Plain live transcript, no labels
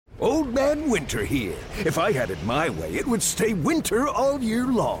Old Man Winter here. If I had it my way, it would stay winter all year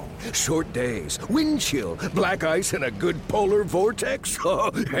long. Short days, wind chill, black ice, and a good polar vortex.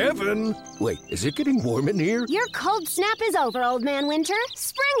 Oh, heaven! Wait, is it getting warm in here? Your cold snap is over, Old Man Winter.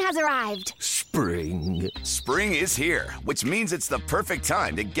 Spring has arrived. Spring. Spring is here, which means it's the perfect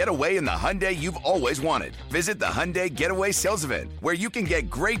time to get away in the Hyundai you've always wanted. Visit the Hyundai Getaway Sales Event, where you can get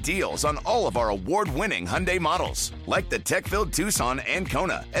great deals on all of our award-winning Hyundai models, like the tech-filled Tucson and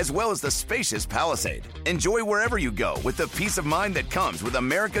Kona, as well as the spacious Palisade. Enjoy wherever you go with the peace of mind that comes with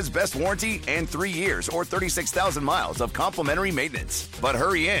America's best warranty and 3 years or 36,000 miles of complimentary maintenance. But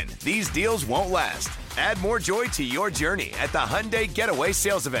hurry in, these deals won't last. Add more joy to your journey at the Hyundai Getaway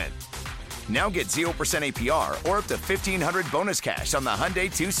Sales Event. Now get 0% APR or up to $1,500 bonus cash on the Hyundai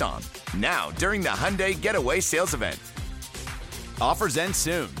Tucson. Now, during the Hyundai Getaway Sales Event. Offers end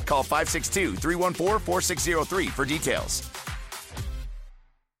soon. Call 562-314-4603 for details.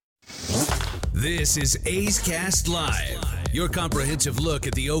 This is A's Cast Live, your comprehensive look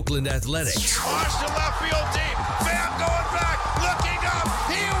at the Oakland Athletics. Watch the left field deep. Bam going back, looking up.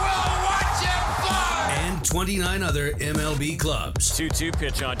 He will watch it fly. And 29 other MLB clubs. 2-2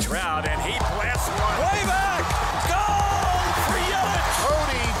 pitch on Trout, and he blasts one. Way back. Goal for Yelich.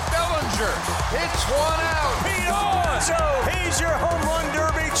 Cody Bellinger hits one out. So he's your home run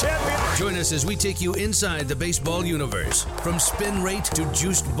derby champion. Join us as we take you inside the baseball universe. From spin rate to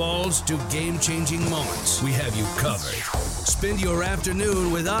juiced balls to game-changing moments, we have you covered. Spend your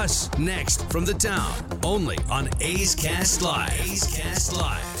afternoon with us next from the town, only on A's Cast Live. A's Cast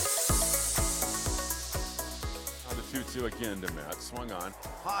Live. The 2-2 again to Matt. Swung on.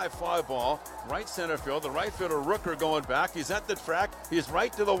 High fly ball. Right center field. The right fielder Rooker going back. He's at the track. He's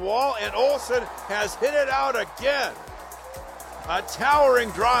right to the wall. And Olsen has hit it out again. A towering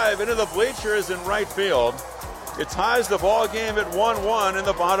drive into the bleachers in right field. It ties the ball game at 1-1 in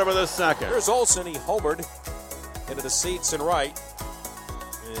the bottom of the second. Here's Olsen. He homered into the seats and right.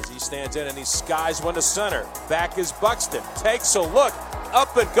 As he stands in and he skies one to center. Back is Buxton. Takes a look.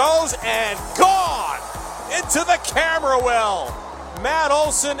 Up it goes and gone into the camera well. Matt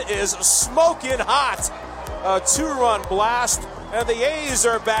Olson is smoking hot. A 2-run blast, and the A's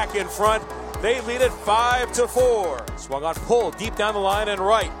are back in front. They lead it 5-4. Swung on pull deep down the line and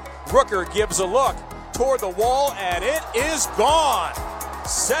right. Rooker gives a look toward the wall, and it is gone.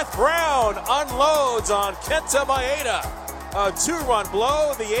 Seth Brown unloads on Kenta Maeda. A 2-run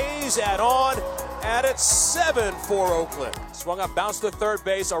blow. The A's add on, and it's 7-4 Oakland. Swung on, bounced to third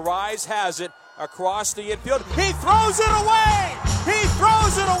base. Arise has it across the infield. He throws it away. He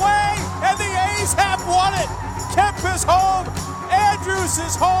throws it away, and the A's have won it. Kemp is home. Andrews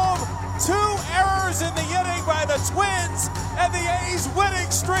is home. 2 errors in the inning by the Twins, and the A's winning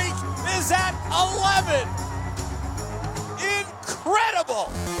streak is at 11.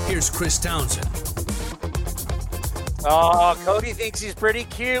 Incredible. Here's Chris Townsend. Oh, Cody thinks he's pretty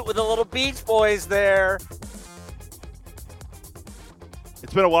cute with the little Beach Boys there.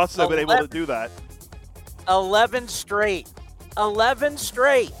 It's been a while since I've been able to do that. 11 straight. 11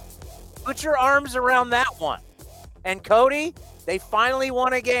 straight. Put your arms around that one. And Cody, they finally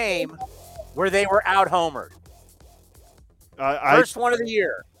won a game where they were out-homered. First one of the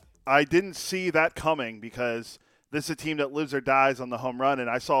year. I didn't see that coming because this is a team that lives or dies on the home run, and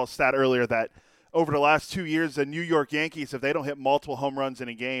I saw a stat earlier that over the last 2 years, the New York Yankees, if they don't hit multiple home runs in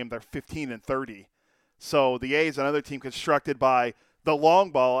a game, they're 15-30. So the A's, another team constructed by the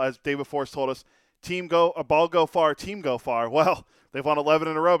long ball, as David Force told us, a ball go far, team go far. Well, they've won 11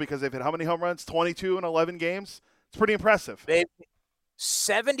 in a row because they've hit how many home runs? 22 in 11 games? It's pretty impressive. They've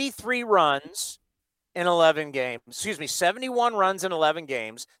 73 runs in 11 games. 71 runs in 11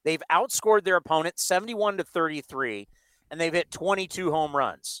 games. They've outscored their opponent 71-33, and they've hit 22 home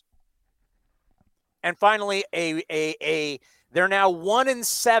runs. And finally, they're now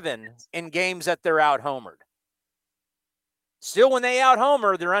 1-7 in games that they're out-homered. Still, when they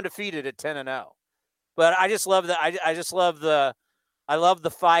out-homer, they're undefeated at 10-0. But I just love I love the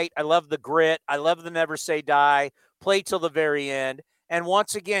fight. I love the grit. I love the never say die. Play till the very end. And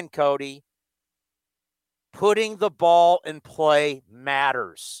once again, Cody, putting the ball in play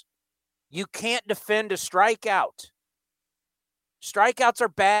matters. You can't defend a strikeout. Strikeouts are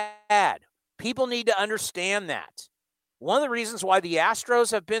bad. People need to understand that. One of the reasons why the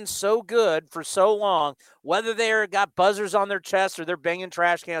Astros have been so good for so long, whether they're got buzzers on their chest or they're banging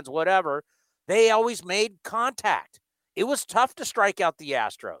trash cans, whatever, they always made contact. It was tough to strike out the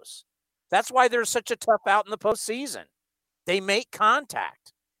Astros. That's why they're such a tough out in the postseason. They make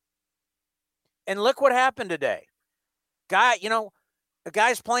contact. And look what happened today. The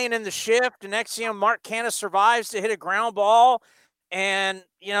guy's playing in the shift, and next thing you know, Mark Canha survives to hit a ground ball, And,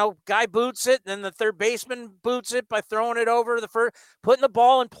 guy boots it, and then the third baseman boots it by throwing it over the first. Putting the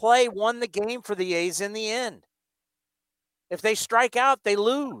ball in play won the game for the A's in the end. If they strike out, they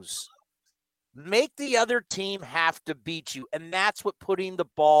lose. Make the other team have to beat you, and that's what putting the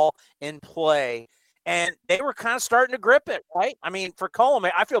ball in play. And they were kind of starting to grip it, right? I mean, for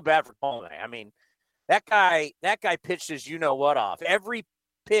Colomé, I feel bad for Colomé. I mean, that guy pitched his you-know-what off. Every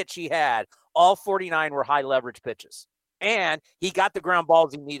pitch he had, all 49 were high-leverage pitches. And he got the ground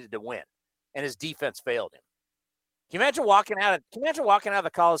balls he needed to win, and his defense failed him. Can you imagine walking out of the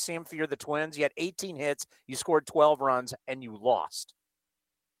Coliseum if you're the Twins? You had 18 hits, you scored 12 runs, and you lost.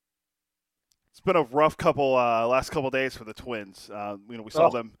 It's been a rough last couple days for the Twins.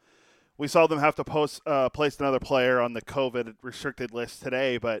 We saw them have to place another player on the COVID restricted list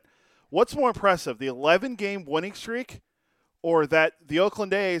today. But what's more impressive, the 11-game winning streak, or that the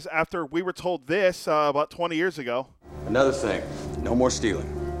Oakland A's, after we were told this about 20 years ago? Another thing, no more stealing.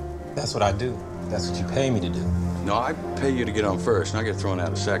 That's what I do. That's what you pay me to do. No, I pay you to get on first, and I get thrown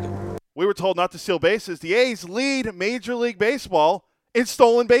out a second. We were told not to steal bases. The A's lead Major League Baseball in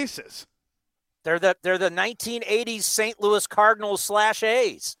stolen bases. They're the 1980s St. Louis Cardinals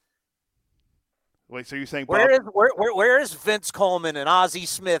 /A's. Wait, so you're saying where is Vince Coleman and Ozzie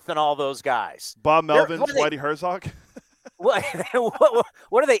Smith and all those guys? Bob Melvin's Whitey Herzog? What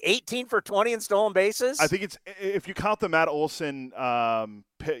are they, 18 for 20 in stolen bases? I think it's, if you count the Matt Olson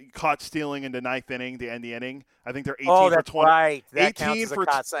caught stealing in the ninth inning to end the inning, I think they're 18 for 20. Right. That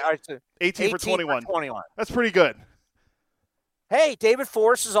 18 for 21. That's pretty good. Hey, David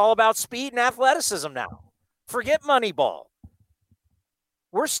Force is all about speed and athleticism now. Forget Moneyball.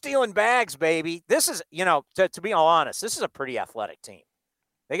 We're stealing bags, baby. This is, to be all honest, this is a pretty athletic team.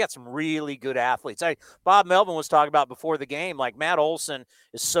 They got some really good athletes. Bob Melvin was talking about before the game, like Matt Olson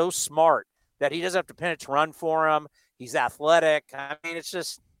is so smart that he doesn't have to pinch run for him. He's athletic. I mean, it's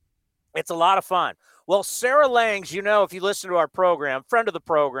a lot of fun. Well, Sarah Langs, if you listen to our program, friend of the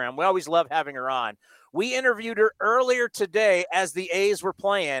program, we always love having her on. We interviewed her earlier today as the A's were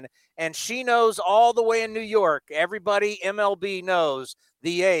playing, and she knows all the way in New York. Everybody MLB knows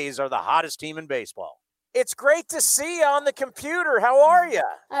the A's are the hottest team in baseball. It's great to see you on the computer. How are you?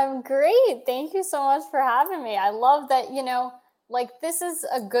 I'm great. Thank you so much for having me. I love that, this is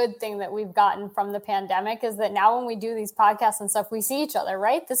a good thing that we've gotten from the pandemic, is that now when we do these podcasts and stuff, we see each other,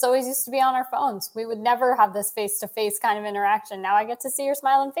 right? This always used to be on our phones. We would never have this face-to-face kind of interaction. Now I get to see your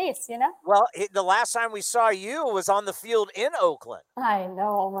smiling face, Well, the last time we saw you was on the field in Oakland. I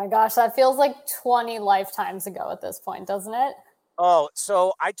know. Oh my gosh. That feels like 20 lifetimes ago at this point, doesn't it? Oh,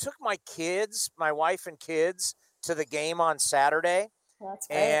 so I took my wife and kids, to the game on Saturday. That's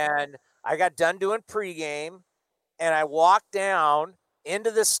great. And I got done doing pregame, and I walked down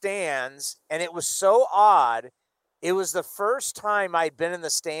into the stands, and it was so odd. It was the first time I'd been in the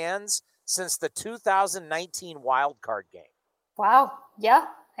stands since the 2019 wild card game. Wow. Yeah.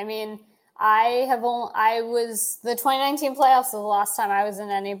 I mean, I was the 2019 playoffs was the last time I was in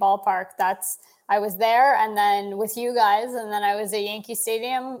any ballpark. I was there, and then with you guys, and then I was at Yankee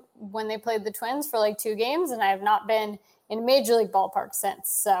Stadium when they played the Twins for like 2 games, and I have not been in a Major League ballpark since.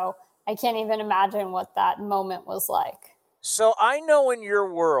 So I can't even imagine what that moment was like. So I know in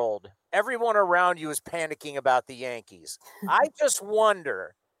your world, everyone around you is panicking about the Yankees. I just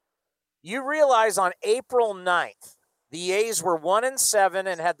wonder, you realize on April 9th, the A's were 1-7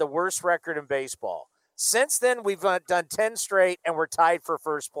 and had the worst record in baseball. Since then, we've done 10 straight, and we're tied for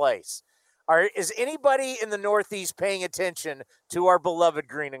first place. Is anybody in the Northeast paying attention to our beloved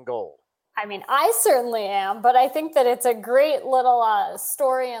green and gold? I mean, I certainly am, but I think that it's a great little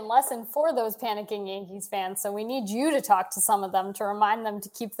story and lesson for those panicking Yankees fans. So we need you to talk to some of them to remind them to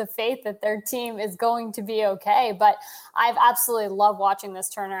keep the faith that their team is going to be okay. But I've absolutely loved watching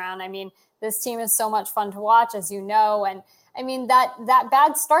this turnaround. I mean, this team is so much fun to watch, as you know, and I mean, that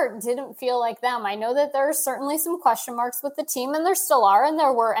bad start didn't feel like them. I know that there are certainly some question marks with the team, and there still are, and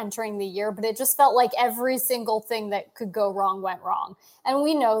there were entering the year, but it just felt like every single thing that could go wrong went wrong. And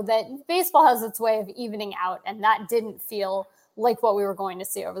we know that baseball has its way of evening out, and that didn't feel like what we were going to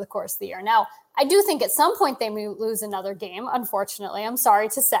see over the course of the year. Now, I do think at some point they may lose another game, unfortunately. I'm sorry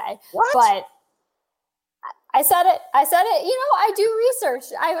to say. What? But I said it. I do research.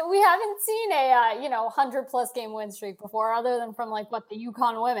 We haven't seen a 100+ game win streak before, other than from the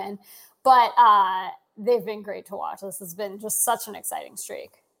UConn women. But they've been great to watch. This has been just such an exciting streak.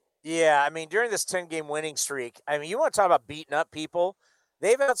 Yeah, I mean, during this 10-game winning streak, I mean, you want to talk about beating up people?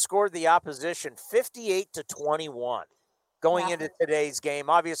 They've outscored the opposition 58-21 going into today's game.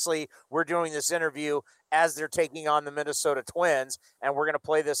 Obviously, we're doing this interview as they're taking on the Minnesota Twins, and we're going to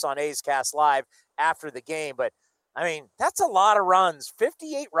play this on A's Cast Live after the game. But I mean, that's a lot of runs.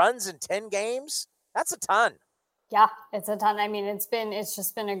 58 runs in 10 games. That's a ton. Yeah, it's a ton. I mean, it's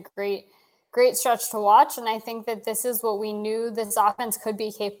just been a great stretch to watch. And I think that this is what we knew this offense could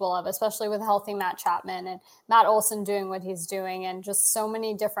be capable of, especially with a healthy Matt Chapman and Matt Olson doing what he's doing and just so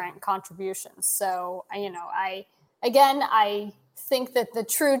many different contributions. So, I think that the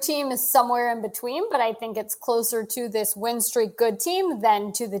true team is somewhere in between, but I think it's closer to this win streak good team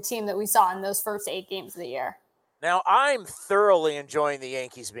than to the team that we saw in those first 8 games of the year. Now, I'm thoroughly enjoying the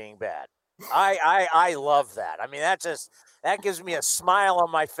Yankees being bad. I love that. I mean, that gives me a smile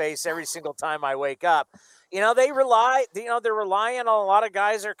on my face every single time I wake up. They're relying on a lot of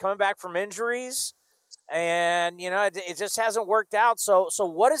guys that are coming back from injuries, and, it just hasn't worked out. So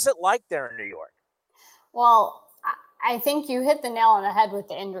what is it like there in New York? Well, I think you hit the nail on the head with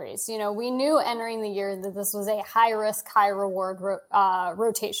the injuries. We knew entering the year that this was a high-risk, high-reward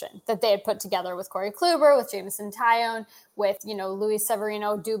rotation that they had put together with Corey Kluber, with Jameson Taillon, with, Luis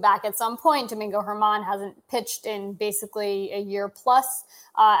Severino due back at some point. Domingo Germán hasn't pitched in basically a year plus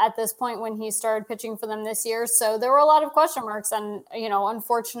at this point when he started pitching for them this year. So there were a lot of question marks. And,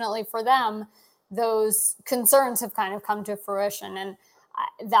 unfortunately for them, those concerns have kind of come to fruition. And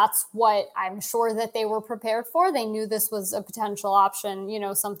that's what I'm sure that they were prepared for. They knew this was a potential option,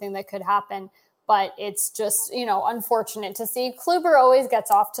 something that could happen. But it's just, unfortunate to see. Kluber always gets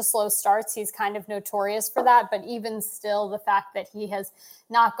off to slow starts. He's kind of notorious for that. But even still, the fact that he has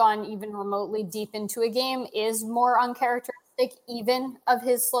not gone even remotely deep into a game is more uncharacteristic even of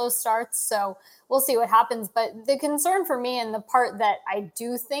his slow starts. So we'll see what happens. But the concern for me and the part that I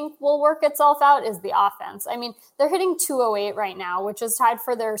do think will work itself out is the offense. I mean, they're hitting .208 right now, which is tied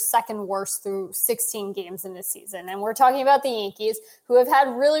for their second worst through 16 games in this season. And we're talking about the Yankees, who have had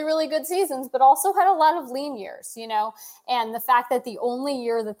really, really good seasons, but also had a lot of lean years, and the fact that the only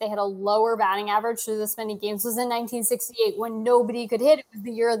year that they had a lower batting average through this many games was in 1968 when nobody could hit. It was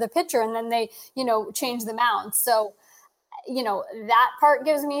the year of the pitcher. And then they, changed the mound. So, that part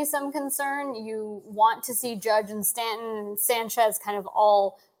gives me some concern. You want to see Judge and Stanton and Sanchez kind of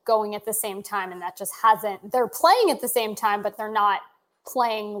all going at the same time, and that just hasn't. They're playing at the same time, but they're not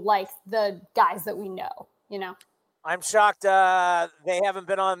playing like the guys that we know, I'm shocked they haven't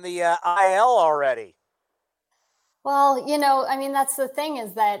been on the IL already. Well, that's the thing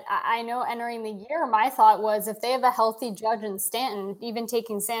is that I know entering the year, my thought was if they have a healthy Judge and Stanton, even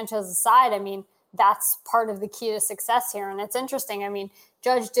taking Sanchez aside, that's part of the key to success here. And it's interesting.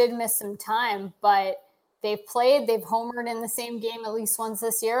 Judge did miss some time, but they've homered in the same game at least once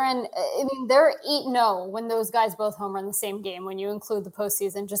this year. And they're 8-0 when those guys both homer in the same game, when you include the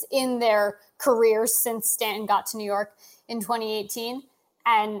postseason, just in their careers since Stanton got to New York in 2018.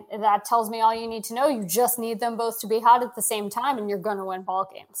 And that tells me all you need to know. You just need them both to be hot at the same time, and you're going to win ball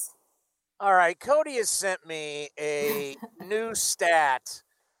games. All right. Cody has sent me a new stat.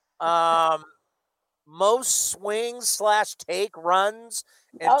 Most swings/take runs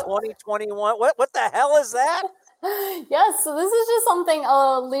in 2021. What the hell is that? Yes, so this is just something,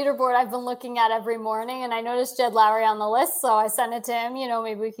 a leaderboard I've been looking at every morning, and I noticed Jed Lowry on the list, so I sent it to him.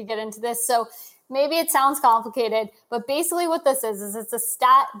 Maybe we could get into this. So maybe it sounds complicated, but basically what this is it's a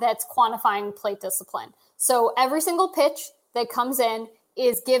stat that's quantifying plate discipline. So every single pitch that comes in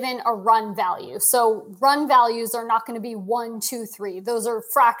is given a run value. So run values are not going to be 1, 2, 3. Those are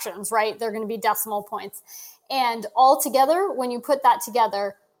fractions, right? They're going to be decimal points. And all together, when you put that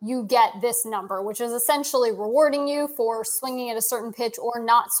together, you get this number, which is essentially rewarding you for swinging at a certain pitch or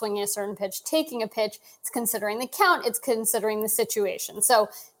not swinging a certain pitch, taking a pitch. It's considering the count. It's considering the situation. So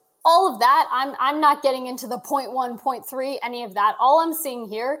all of that, I'm not getting into the 0.1, 0.3, any of that. All I'm seeing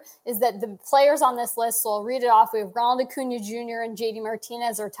here is that the players on this list, so I'll read it off. We have Ronald Acuna Jr. and JD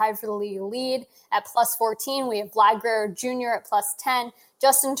Martinez are tied for the league lead at +14. We have Vlad Guerrero Jr. at +10,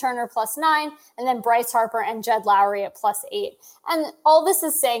 Justin Turner +9, and then Bryce Harper and Jed Lowry at +8. And all this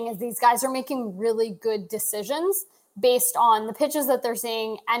is saying is these guys are making really good decisions based on the pitches that they're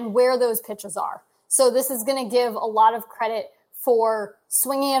seeing and where those pitches are. So this is going to give a lot of credit for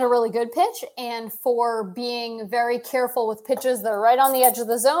swinging at a really good pitch and for being very careful with pitches that are right on the edge of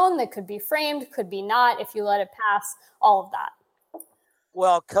the zone that could be framed, could be not, if you let it pass, all of that.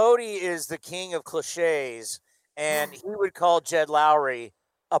 Well, Cody is the king of cliches, and he would call Jed Lowry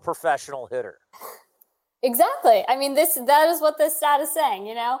a professional hitter. Exactly. That is what this stat is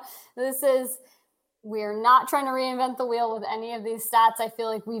saying, This is we're not trying to reinvent the wheel with any of these stats. I feel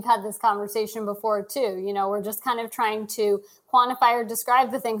like we've had this conversation before too. We're just kind of trying to quantify or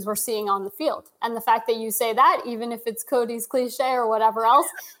describe the things we're seeing on the field. And the fact that you say that, even if it's Cody's cliche or whatever else,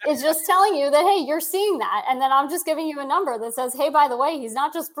 is just telling you that, hey, you're seeing that. And then I'm just giving you a number that says, hey, by the way, he's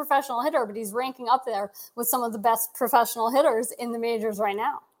not just a professional hitter, but he's ranking up there with some of the best professional hitters in the majors right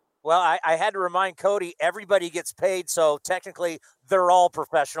now. Well, I had to remind Cody, everybody gets paid, so technically they're all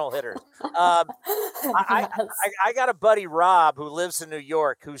professional hitters. I got a buddy, Rob, who lives in New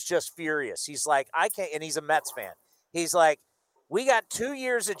York, who's just furious. He's like, I can't, and he's a Mets fan. He's like, we got 2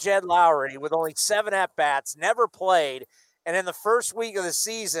 years of Jed Lowry with only 7 at-bats, never played, and in the first week of the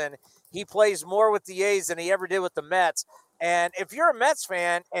season, he plays more with the A's than he ever did with the Mets. And if you're a Mets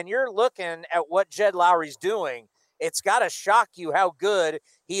fan and you're looking at what Jed Lowry's doing, it's got to shock you how good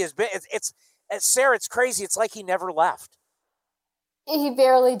he has been. It's Sarah, it's crazy. It's like he never left. He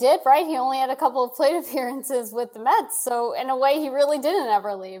barely did, right? He only had a couple of plate appearances with the Mets. So in a way, he really didn't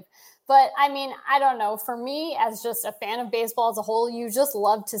ever leave. But I mean, I don't know. For me, as just a fan of baseball as a whole, you just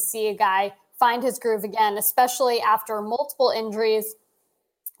love to see a guy find his groove again, especially after multiple injuries,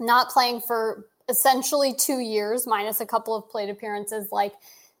 not playing for essentially 2 years, minus a couple of plate appearances. Like,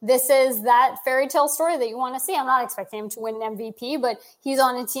 this is that fairy tale story that you want to see. I'm not expecting him to win an MVP, but he's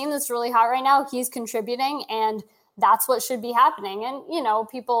on a team that's really hot right now. He's contributing, and that's what should be happening. And,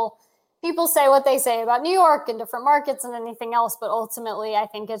 people say what they say about New York and different markets and anything else, but ultimately I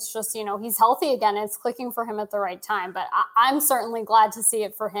think it's just, he's healthy again. It's clicking for him at the right time. But I'm certainly glad to see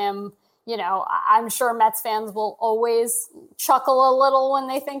it for him. I'm sure Mets fans will always chuckle a little when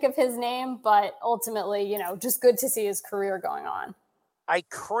they think of his name, but ultimately, just good to see his career going on. I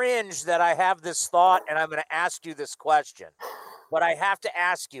cringe that I have this thought, and I'm going to ask you this question, but I have to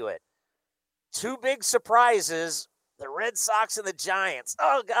ask you it. 2 big surprises, the Red Sox and the Giants.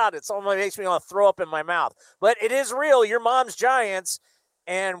 Oh, God, it almost makes me want to throw up in my mouth. But it is real. Your mom's Giants,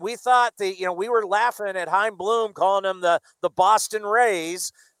 and we thought that, we were laughing at Chaim Bloom calling them the Boston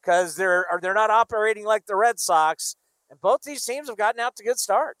Rays because they're not operating like the Red Sox, and both these teams have gotten out to good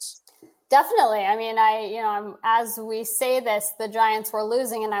starts. Definitely. I mean, as we say this, the Giants were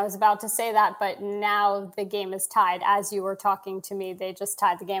losing, and I was about to say that, but now the game is tied. As you were talking to me, they just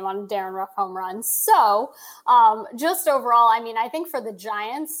tied the game on a Darren Ruff home run. So just overall, I mean, I think for the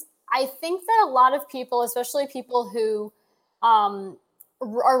Giants, I think that a lot of people, especially people who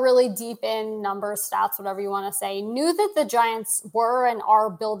are really deep in numbers, stats, whatever you want to say, knew that the Giants were and are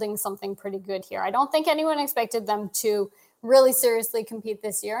building something pretty good here. I don't think anyone expected them to really seriously compete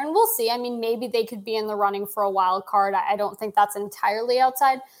this year. And we'll see. I mean, maybe they could be in the running for a wild card. I don't think that's entirely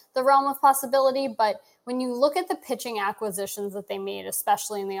outside the realm of possibility. But when you look at the pitching acquisitions that they made,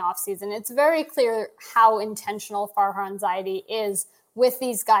 especially in the offseason, it's very clear how intentional Farhan Zaidi is with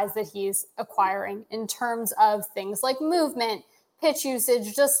these guys that he's acquiring in terms of things like movement, pitch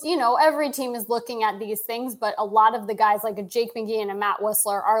usage, just, every team is looking at these things. But a lot of the guys like a Jake McGee and a Matt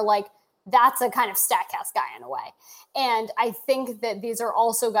Whistler are like, that's a kind of StatCast guy in a way. And I think that these are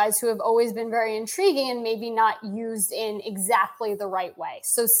also guys who have always been very intriguing and maybe not used in exactly the right way.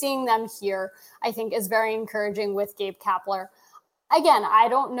 So seeing them here, I think, is very encouraging with Gabe Kapler. Again, I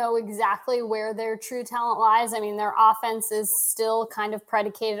don't know exactly where their true talent lies. I mean, their offense is still kind of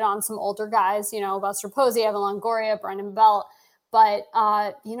predicated on some older guys, Buster Posey, Evan Longoria, Brendan Belt. But,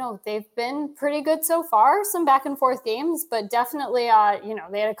 they've been pretty good so far, some back and forth games, but definitely,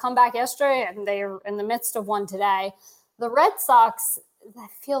 they had a comeback yesterday and they are in the midst of one today. The Red Sox, that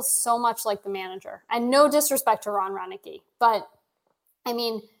feels so much like the manager, and no disrespect to Ron Roenicke, but I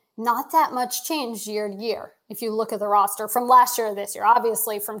mean, not that much change year to year. If you look at the roster from last year to this year,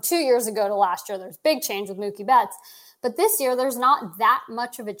 obviously from 2 years ago to last year, there's big change with Mookie Betts, but this year there's not that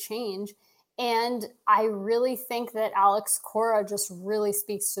much of a change. And I really think that Alex Cora just really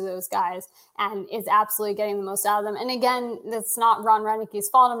speaks to those guys and is absolutely getting the most out of them. And again, that's not Ron Roenicke's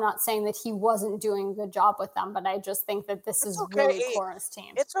fault. I'm not saying that he wasn't doing a good job with them, but I just think that this is really Cora's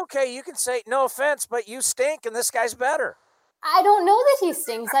team. It's okay. You can say, no offense, but you stink and this guy's better. I don't know that he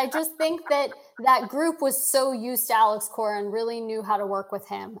stinks. I just think that that group was so used to Alex Cora and really knew how to work with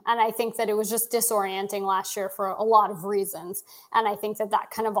him. And I think that it was just disorienting last year for a lot of reasons. And I think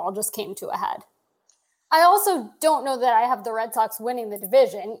that kind of all just came to a head. I also don't know that I have the Red Sox winning the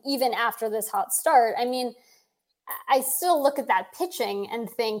division, even after this hot start. I mean, I still look at that pitching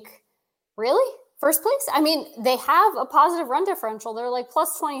and think, really? First place? I mean, they have a positive run differential. They're like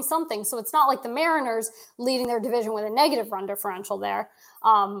plus 20 something. So it's not like the Mariners leading their division with a negative run differential there.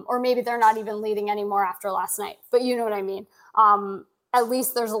 Or maybe they're not even leading anymore after last night. But you know what I mean? At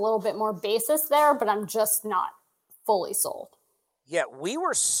least there's a little bit more basis there, but I'm just not fully sold. Yeah, we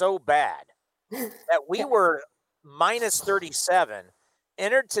were so bad that we were minus 37,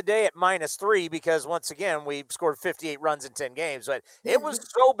 entered today at minus 3 because, once again, we scored 58 runs in 10 games. But it was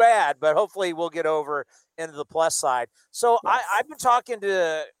so bad, but hopefully we'll get over into the plus side. So yes. I've been talking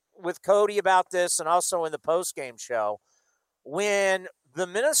with Cody about this and also in the post-game show. When the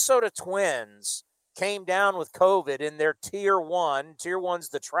Minnesota Twins came down with COVID in their Tier 1's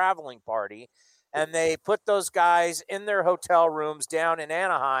the traveling party, and they put those guys in their hotel rooms down in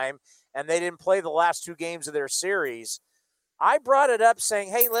Anaheim, and they didn't play the last 2 games of their series, I brought it up saying,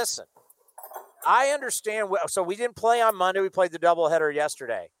 hey, listen, I understand. So we didn't play on Monday. We played the doubleheader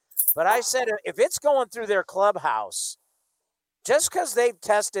yesterday. But I said, if it's going through their clubhouse, just because they've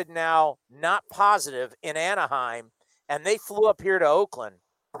tested now not positive in Anaheim and they flew up here to Oakland,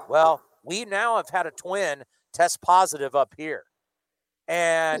 well, we now have had a Twin test positive up here.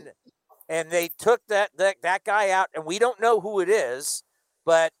 And they took that guy out, and we don't know who it is,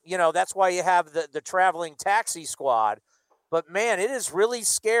 but, that's why you have the traveling taxi squad. But, man, it is really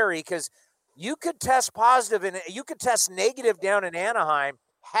scary because you could test positive and you could test negative down in Anaheim,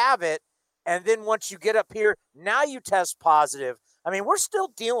 have it, and then once you get up here, now you test positive. I mean, we're still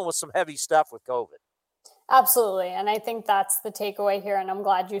dealing with some heavy stuff with COVID. Absolutely. And I think that's the takeaway here. And I'm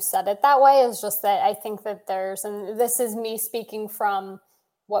glad you said it that way, is just that I think that and this is me speaking from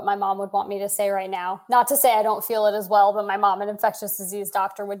what my mom would want me to say right now. Not to say I don't feel it as well, but my mom, an infectious disease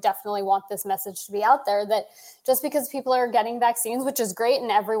doctor, would definitely want this message to be out there, that just because people are getting vaccines, which is great, and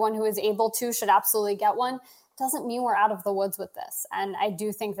everyone who is able to should absolutely get one, doesn't mean we're out of the woods with this. And I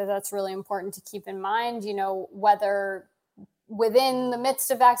do think that that's really important to keep in mind, whether within the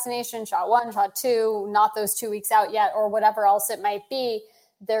midst of vaccination, shot 1, shot 2, not those 2 weeks out yet, or whatever else it might be,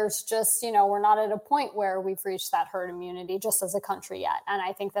 there's just, we're not at a point where we've reached that herd immunity just as a country yet. And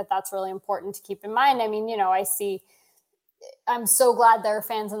I think that that's really important to keep in mind. I mean, I'm so glad there are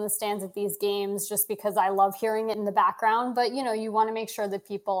fans in the stands at these games just because I love hearing it in the background. But, you want to make sure that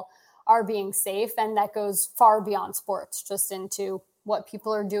people are being safe, and that goes far beyond sports, just into what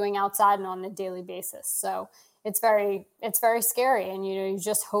people are doing outside and on a daily basis. So it's very scary. And, you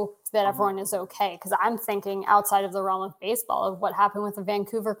just hope that everyone is okay. Because I'm thinking outside of the realm of baseball of what happened with the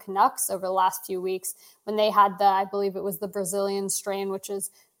Vancouver Canucks over the last few weeks when they had I believe it was the Brazilian strain, which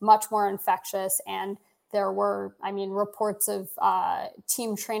is much more infectious. And there were, reports of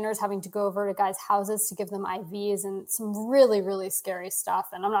team trainers having to go over to guys' houses to give them IVs and some really, really scary stuff.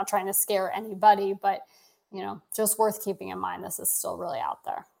 And I'm not trying to scare anybody, but, just worth keeping in mind. This is still really out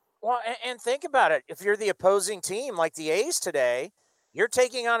there. Well, and think about it. If you're the opposing team, like the A's today, you're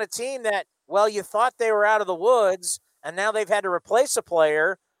taking on a team that, well, you thought they were out of the woods, and now they've had to replace a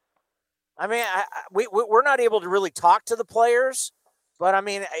player. I mean, we're not able to really talk to the players, but I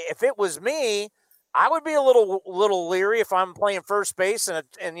mean, if it was me, I would be a little leery if I'm playing first base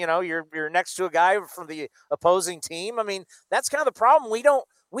and you're next to a guy from the opposing team. I mean, that's kind of the problem.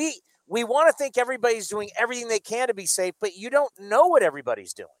 We want to think everybody's doing everything they can to be safe, but you don't know what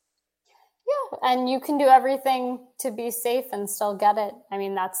everybody's doing. Yeah, and you can do everything to be safe and still get it. I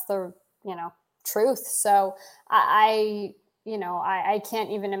mean, that's the, truth. So I can't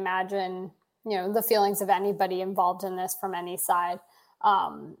even imagine, the feelings of anybody involved in this from any side.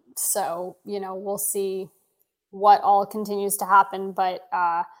 So, we'll see what all continues to happen, but,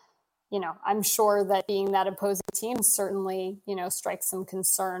 I'm sure that being that opposing team certainly, strikes some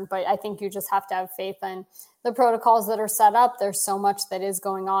concern, but I think you just have to have faith in the protocols that are set up. There's so much that is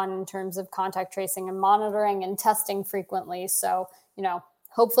going on in terms of contact tracing and monitoring and testing frequently. So,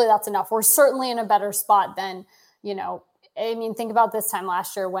 hopefully that's enough. We're certainly in a better spot than, think about this time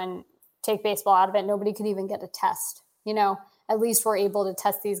last year when, take baseball out of it, nobody could even get a test, at least we're able to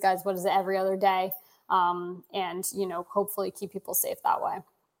test these guys, every other day. And, hopefully keep people safe that way.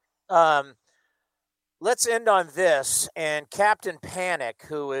 Let's end on this. And Captain Panic,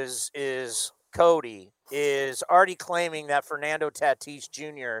 who is Cody, is already claiming that Fernando Tatis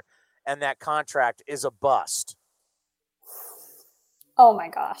Jr. and that contract is a bust. Oh my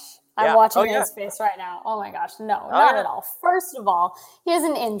gosh. I'm watching his face right now. Oh my gosh. No, not at all. First of all, he has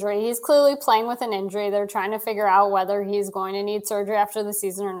an injury. He's clearly playing with an injury. They're trying to figure out whether he's going to need surgery after the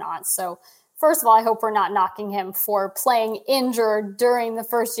season or not. So first of all, I hope we're not knocking him for playing injured during the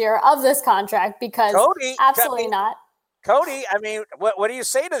first year of this contract, because absolutely not. Cody, what do you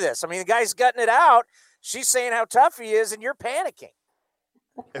say to this? The guy's gutting it out. She's saying how tough he is, and you're panicking.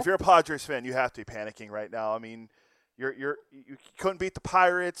 If you're a Padres fan, you have to be panicking right now. You couldn't beat the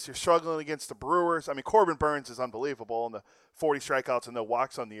Pirates. You're struggling against the Brewers. Corbin Burns is unbelievable, and the 40 strikeouts and no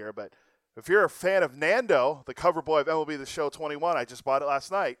walks on the year. But if you're a fan of Nando, the cover boy of MLB The Show 21, I just bought it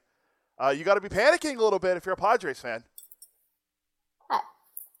last night. You got to be panicking a little bit if you're a Padres fan.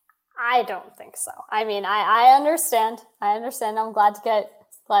 I don't think so. I mean, I understand. I'm glad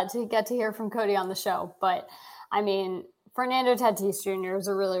to get to hear from Cody on the show. But I mean, Fernando Tatis Jr. is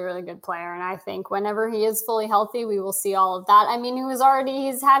a really, really good player. And I think whenever he is fully healthy, we will see all of that. I mean,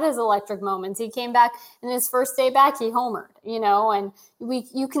 he's had his electric moments. He came back in his first day back, he homered, and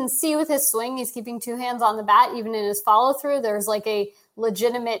you can see with his swing, he's keeping two hands on the bat, even in his follow through. There's like a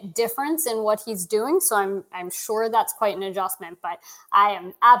legitimate difference in what he's doing. So I'm sure that's quite an adjustment, but I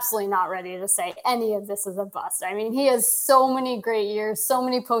am absolutely not ready to say any of this is a bust. I mean, he has so many great years, so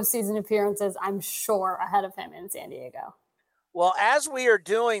many postseason appearances, I'm sure, ahead of him in San Diego. Well, as we are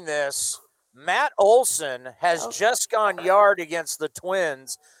doing this, Matt Olson has just gone yard against the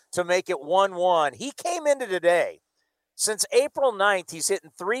Twins to make it 1-1. He came into today. Since April 9th, he's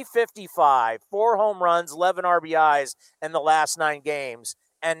hitting .355, 4 home runs, 11 RBIs in the last 9 games.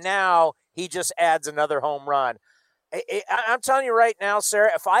 And now he just adds another home run. I'm telling you right now,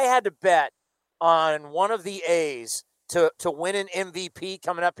 Sarah, if I had to bet on one of the A's to win an MVP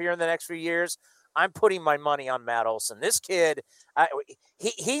coming up here in the next few years, I'm putting my money on Matt Olson. This kid,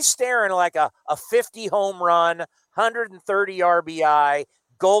 he's staring like a 50 home run, 130 RBI,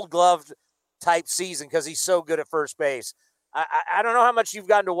 Gold Glove type season because he's so good at first base. I don't know how much you've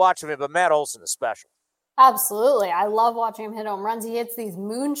gotten to watch of him, but Matt Olson is special. Absolutely. I love watching him hit home runs. He hits these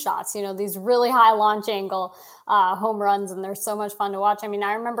moon shots, these really high launch angle home runs, and they're so much fun to watch. I mean,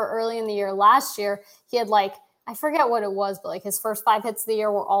 I remember early in the year last year, he had I forget what it was, but his first 5 hits of the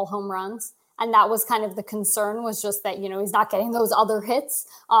year were all home runs. And that was kind of the concern, was just that, he's not getting those other hits.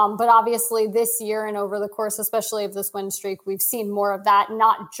 But obviously this year and over the course, especially of this win streak, we've seen more of that,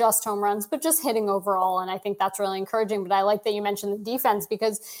 not just home runs, but just hitting overall. And I think that's really encouraging. But I like that you mentioned the defense,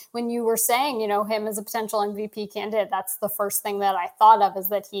 because when you were saying, him as a potential MVP candidate, that's the first thing that I thought of, is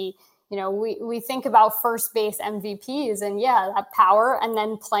that he, we think about first base MVPs, and that power, and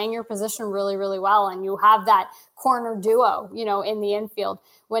then playing your position really, really well. And you have that corner duo, in the infield,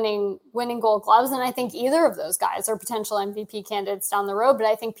 winning Gold Gloves. And I think either of those guys are potential MVP candidates down the road. But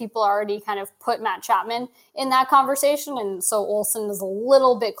I think people already kind of put Matt Chapman in that conversation. And so Olson is a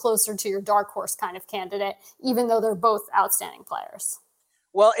little bit closer to your dark horse kind of candidate, even though they're both outstanding players.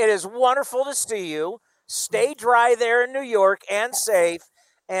 Well, it is wonderful to see you. Stay dry there in New York and safe.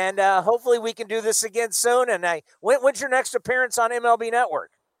 And hopefully we can do this again soon. And when's your next appearance on MLB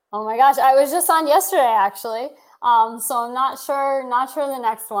Network? Oh my gosh, I was just on yesterday, actually. So I'm not sure the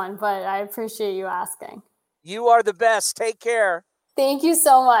next one, but I appreciate you asking. You are the best. Take care. Thank you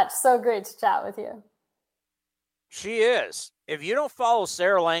so much. So great to chat with you. She is. If you don't follow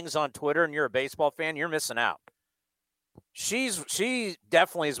Sarah Langs on Twitter and you're a baseball fan, you're missing out. She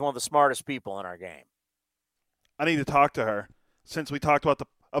definitely is one of the smartest people in our game. I need to talk to her. Since we talked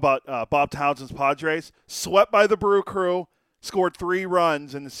about Bob Townsend's Padres, swept by the Brew Crew, scored 3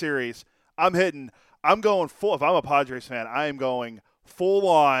 runs in the series. I'm going full. If I'm a Padres fan, I am going full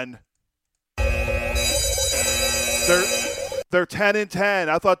on. They're 10-10.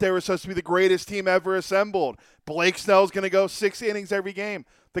 I thought they were supposed to be the greatest team ever assembled. Blake Snell's going to go 6 innings every game.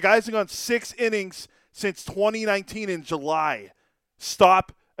 The guys have gone 6 innings since 2019 in July.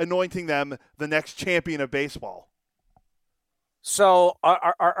 Stop anointing them the next champion of baseball. So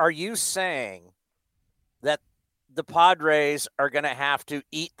are you saying that the Padres are going to have to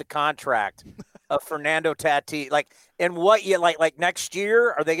eat the contract of Fernando Tatis? In what year? Like next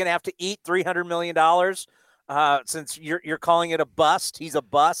year, are they going to have to eat $300 million? Since you're calling it a bust, he's a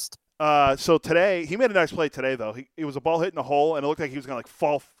bust. So today he made a nice play today, though. It was a ball hitting a hole, and it looked like he was going to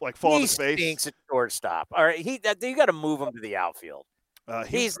fall on his face. He stinks at shortstop. All right, you got to move him to the outfield.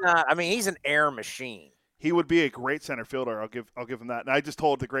 He's not. I mean, he's an air machine. He would be a great center fielder. I'll give him that. And I just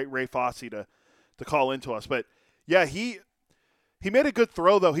told the great Ray Fosse to call into us. But yeah, he made a good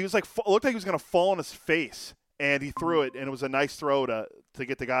throw though. He was it looked like he was going to fall on his face, and he threw it, and it was a nice throw to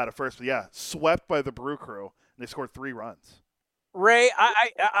get the guy to first. But yeah, swept by the Brew Crew, and they scored 3 runs. Ray,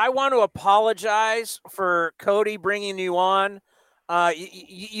 I want to apologize for Cody bringing you on.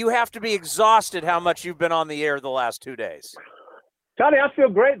 You have to be exhausted how much you've been on the air the last 2 days. Tony, I feel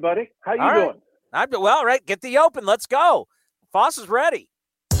great, buddy. How you doing? Well, right. Get the open. Let's go. Foss is ready.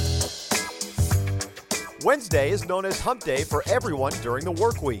 Wednesday is known as Hump Day for everyone during the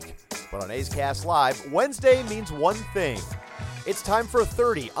work week. But on A's Cast Live, Wednesday means one thing. It's time for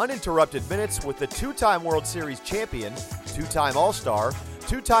 30 uninterrupted minutes with the 2-time World Series champion, 2-time All-Star,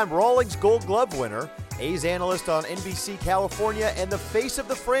 2-time Rawlings Gold Glove winner, A's analyst on NBC California, and the face of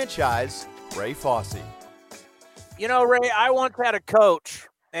the franchise, Ray Fosse. You know, Ray, I once had a coach,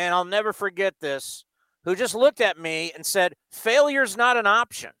 and I'll never forget this, who just looked at me and said, failure's not an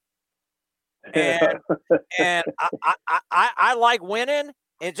option. And I like winning.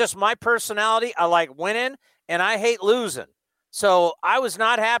 It's just my personality. I like winning, and I hate losing. So I was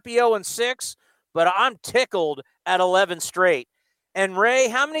not happy 0-6, but I'm tickled at 11 straight. And, Ray,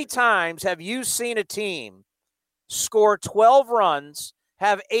 how many times have you seen a team score 12 runs,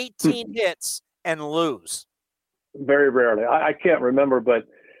 have 18 hits, and lose? Very rarely. I can't remember, but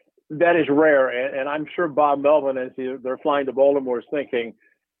that is rare. And I'm sure Bob Melvin, as they're flying to Baltimore, is thinking,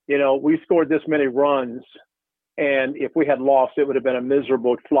 we scored this many runs, and if we had lost, it would have been a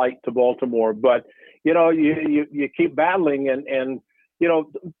miserable flight to Baltimore. But, you keep battling. And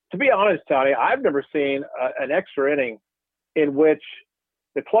to be honest, Tony, I've never seen an extra inning in which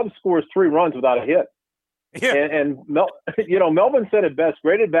the club scores 3 runs without a hit. Yeah. And Melvin said it best,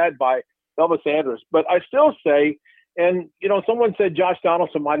 great at bat by Elvis Andrus. But I still say, and, someone said Josh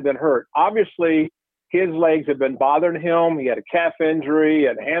Donaldson might have been hurt. Obviously, his legs have been bothering him. He had a calf injury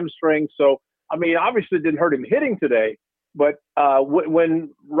and hamstring. So, obviously it didn't hurt him hitting today. But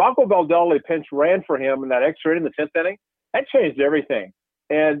when Rocco Baldelli pinch ran for him in that extra inning, the 10th inning, that changed everything.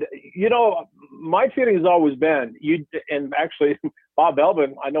 And, my feeling has always been, and actually Bob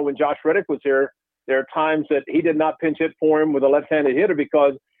Melvin, I know when Josh Reddick was here, there are times that he did not pinch hit for him with a left-handed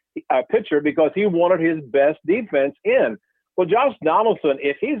pitcher because he wanted his best defense in. Well, Josh Donaldson,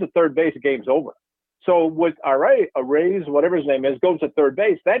 if he's at third base, the game's over. So with Arraez, whatever his name is, goes to third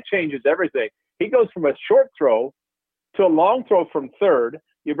base, that changes everything. He goes from a short throw to a long throw from third.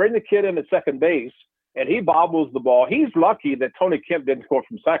 You bring the kid in at second base, and he bobbles the ball. He's lucky that Tony Kemp didn't score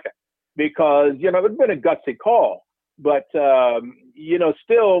from second because, it would have been a gutsy call. But,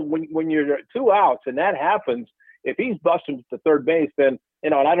 still, when you're 2 outs and that happens, if he's busting to third base, then,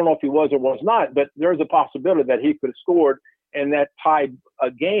 and I don't know if he was or was not, but there's a possibility that he could have scored and that tied a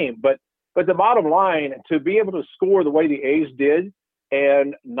game. But the bottom line, to be able to score the way the A's did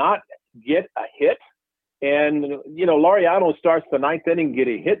and not get a hit, and, Laureano starts the 9th inning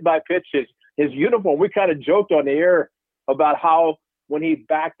getting hit by pitches. His uniform, we kind of joked on the air about how when he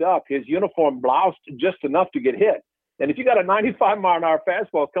backed up, his uniform bloused just enough to get hit. And if you got a 95-mile-an-hour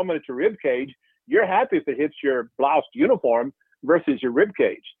fastball coming at your rib cage, you're happy if it hits your bloused uniform versus your rib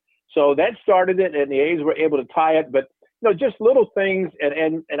cage. So that started it, and the A's were able to tie it. But, just little things.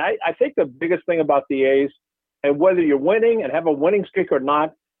 And I think the biggest thing about the A's, and whether you're winning and have a winning streak or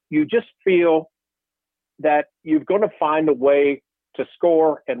not, you just feel that you're going to find a way to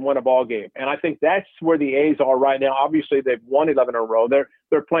score and win a ball game. And I think that's where the A's are right now. Obviously, they've won 11 in a row.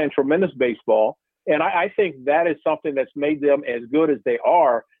 They're playing tremendous baseball. And I think that is something that's made them as good as they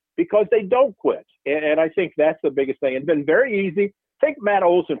are because they don't quit. And I think that's the biggest thing. It's been very easy. Take Matt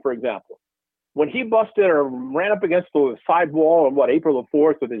Olson, for example. When he busted or ran up against the sidewall on, April the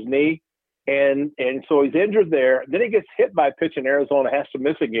 4th with his knee, and so he's injured there. Then he gets hit by a pitch in Arizona, has to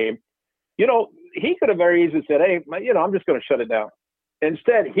miss a game. He could have very easily said, hey, I'm just going to shut it down.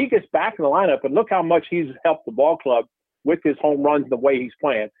 Instead, he gets back in the lineup, and look how much he's helped the ball club with his home runs, the way he's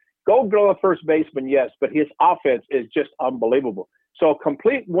playing. Go grow a first baseman, yes, but his offense is just unbelievable. So a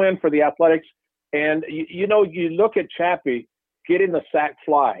complete win for the Athletics. And, you look at Chappie getting the sac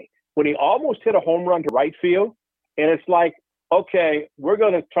fly when he almost hit a home run to right field. And it's like, okay, we're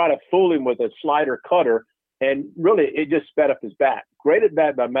going to try to fool him with a slider cutter. And really, it just sped up his bat. Great at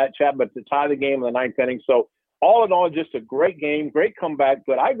bat by Matt Chapman to tie the game in the 9th inning. So all in all, just a great game, great comeback.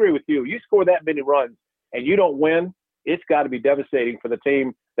 But I agree with you. You score that many runs and you don't win, it's got to be devastating for the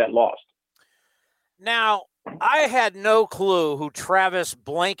team that lost. Now, I had no clue who Travis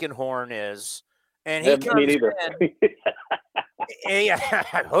Blankenhorn is. And he comes in.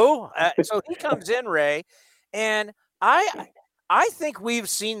 Who? So he comes in, Ray, and I think we've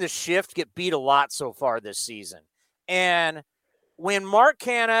seen the shift get beat a lot so far this season. And when Mark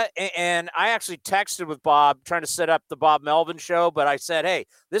Canha, and I actually texted with Bob trying to set up the Bob Melvin show, but I said, hey,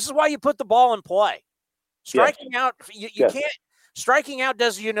 this is why you put the ball in play. Striking out, you can't. Striking out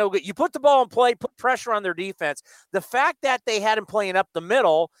does you no good. You put the ball in play, put pressure on their defense. The fact that they had him playing up the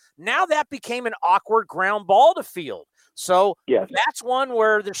middle, now that became an awkward ground ball to field. So that's one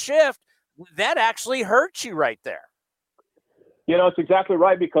where the shift, that actually hurts you right there. It's exactly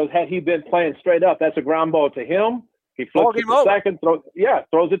right, because had he been playing straight up, that's a ground ball to him. He flips it to second,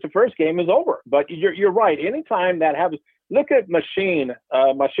 throws it to first, game is over. But you're right. Anytime that happens, look at Machine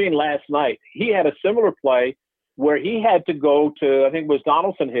last night. He had a similar play where he had to go to, I think it was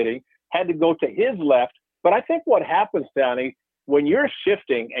Donaldson hitting, had to go to his left. But I think what happens, Downey, when you're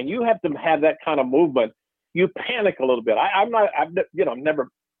shifting and you have to have that kind of movement, you panic a little bit. I've never,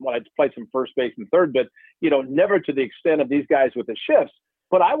 I played some first base and third, but, never to the extent of these guys with the shifts.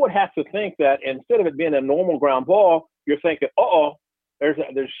 But I would have to think that instead of it being a normal ground ball, you're thinking, there's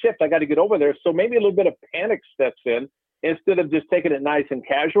a shift. I got to get over there. So maybe a little bit of panic steps in. instead of just taking it nice and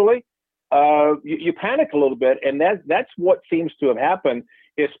casually, you panic a little bit. And that's what seems to have happened,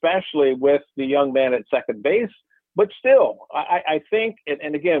 especially with the young man at second base. But still, I think,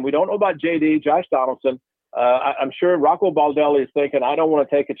 and again, we don't know about JD, Josh Donaldson. I'm sure Rocco Baldelli is thinking, I don't want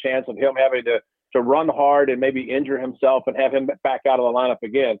to take a chance of him having to run hard and maybe injure himself and have him back out of the lineup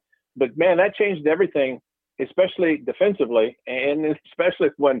again. But, man, that changed everything, especially defensively, and especially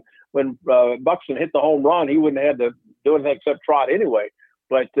when Buxton hit the home run, he wouldn't have had to do anything except trot anyway.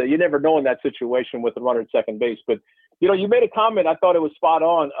 But you never know in that situation with the runner at second base. But, you made a comment, I thought it was spot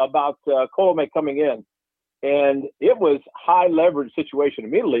on, about Colome coming in. And it was high leverage situation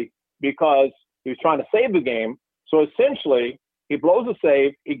immediately because he was trying to save the game. So essentially, he blows a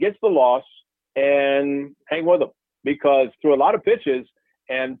save, he gets the loss, and hang with him because through a lot of pitches,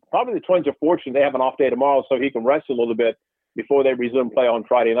 and probably the Twins are fortunate they have an off day tomorrow so he can rest a little bit before they resume play on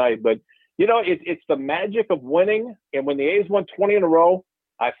Friday night. But, it's the magic of winning. And when the A's won 20 in a row,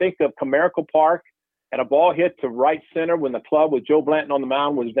 I think of Comerica Park and a ball hit to right center when the club with Joe Blanton on the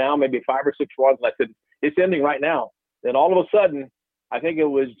mound was down maybe 5 or 6 runs. And I said, it's ending right now. Then all of a sudden, I think it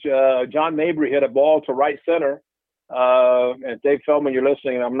was John Mabry hit a ball to right center. And Dave Feldman, you're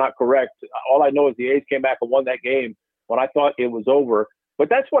listening, and I'm not correct. All I know is the A's came back and won that game when I thought it was over. But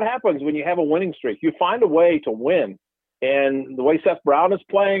that's what happens when you have a winning streak. You find a way to win. And the way Seth Brown is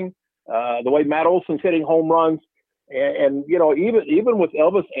playing, the way Matt Olson's hitting home runs, and even with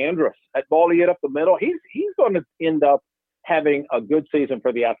Elvis Andrus, that ball he hit up the middle, he's going to end up having a good season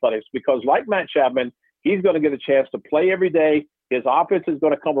for the Athletics because, like Matt Chapman, he's going to get a chance to play every day. His offense is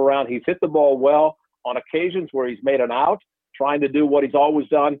going to come around. He's hit the ball well on occasions where he's made an out, trying to do what he's always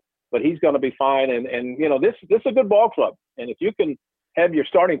done, but he's going to be fine. And this is a good ball club. And if you can have your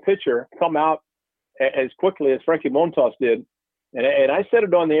starting pitcher come out as quickly as Frankie Montas did, and I said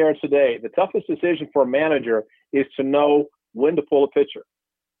it on the air today, the toughest decision for a manager is to know when to pull a pitcher.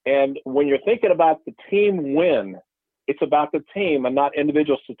 And when you're thinking about the team win, it's about the team and not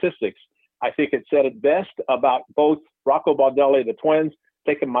individual statistics. I think it said it best about both Rocco Baldelli, the Twins,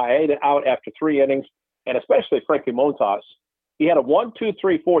 taking Maeda out after 3 innings, and especially Frankie Montas. He had a 1, 2,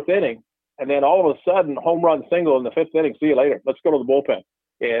 3, 4th inning, and then all of a sudden, home run single in the 5th inning. See you later. Let's go to the bullpen.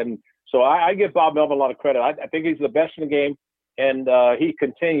 And so I give Bob Melvin a lot of credit. I think he's the best in the game, and he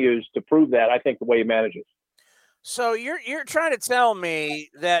continues to prove that, I think, the way he manages. So you're trying to tell me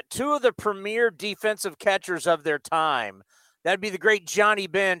that 2 of the premier defensive catchers of their time, that'd be the great Johnny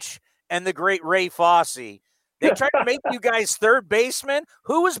Bench and the great Ray Fosse, they tried to make you guys third basemen?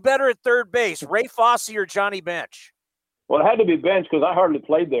 Who was better at third base, Ray Fosse or Johnny Bench? Well, it had to be Bench because I hardly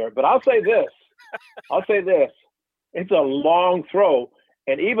played there. But I'll say this. It's a long throw.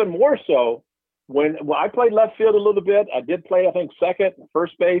 And even more so, when I played left field a little bit, I did play, I think, second and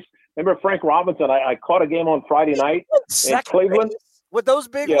first base. Remember Frank Robinson? I caught a game on Friday night in Cleveland. With those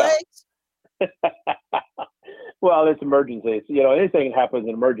big legs? Well, it's emergency. Anything happens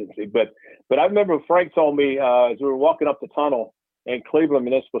in emergency. But I remember Frank told me as we were walking up the tunnel in Cleveland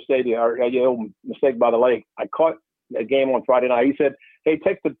Municipal Stadium, or mistake by the lake, I caught a game on Friday night. He said, hey,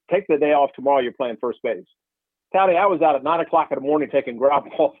 take the day off tomorrow. You're playing first base. Tony, I was out at 9 o'clock in the morning taking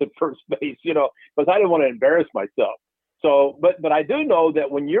ground balls at first base, because I didn't want to embarrass myself. So, but I do know that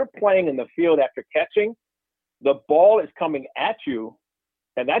when you're playing in the field after catching, the ball is coming at you,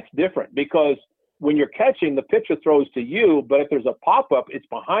 and that's different because when you're catching, the pitcher throws to you, but if there's a pop-up, it's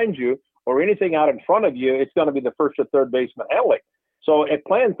behind you or anything out in front of you, it's going to be the first or third baseman handling. So at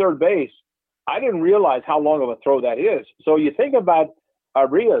playing third base, I didn't realize how long of a throw that is. So you think about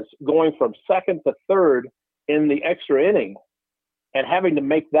Arias going from second to third in the extra inning and having to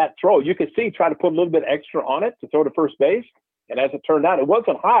make that throw. You could see try to put a little bit extra on it to throw to first base. And as it turned out, it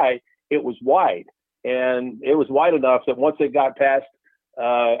wasn't high, it was wide. And it was wide enough that once it got past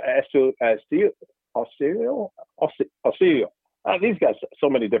Alcio. These guys, so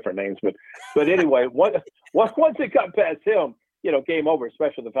many different names, but anyway, once it got past him, game over,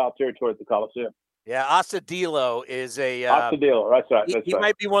 especially the foul territory at the Coliseum. Yeah, Astudillo is a Astudillo. That's right. He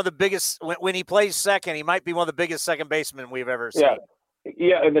might be one of the biggest when he plays second. He might be one of the biggest second basemen we've ever seen.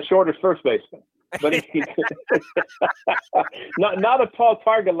 Yeah, and the shortest first baseman. But he's not a tall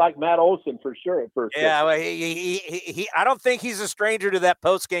target like Matt Olson for sure at first. Yeah, well, he I don't think he's a stranger to that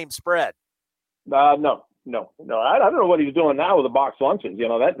post game spread. No. I don't know what he's doing now with the box lunches.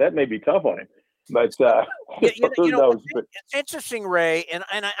 That may be tough on him. But who knows? It's interesting, Ray, and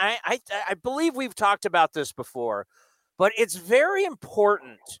I believe we've talked about this before, but it's very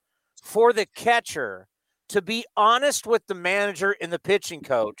important for the catcher to be honest with the manager and the pitching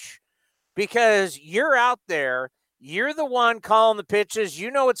coach, because you're out there, you're the one calling the pitches,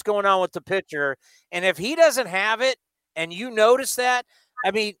 you know what's going on with the pitcher, and if he doesn't have it, and you notice that?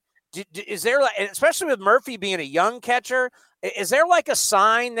 I mean, is there, especially with Murphy being a young catcher, is there like a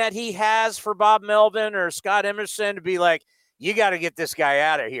sign that he has for Bob Melvin or Scott Emerson to be like, you got to get this guy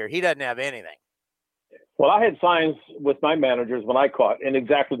out of here? He doesn't have anything. Well, I had signs with my managers when I caught, and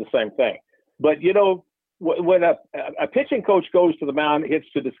exactly the same thing. But, you know, when a pitching coach goes to the mound, hits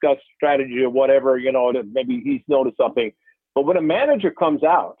to discuss strategy or whatever, you know, maybe he's noticed something. But when a manager comes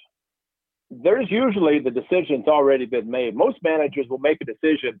out, there's usually the decision's already been made. Most managers will make a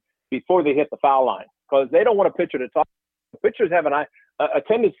decision before they hit the foul line because they don't want a pitcher to talk. Pitchers have a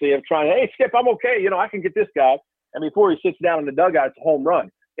tendency of trying, hey, Skip, I'm okay. You know, I can get this guy. And before he sits down in the dugout, it's a home run.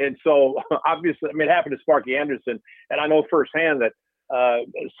 And so, obviously, I mean, it happened to Sparky Anderson. And I know firsthand that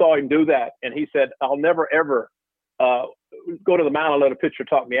saw him do that. And he said, I'll never, ever go to the mound and let a pitcher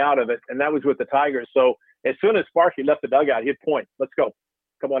talk me out of it. And that was with the Tigers. So as soon as Sparky left the dugout, he'd point, let's go.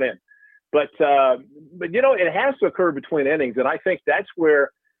 Come on in. But you know, it has to occur between innings. And I think that's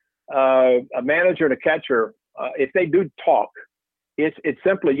where a manager and a catcher, if they do talk, it's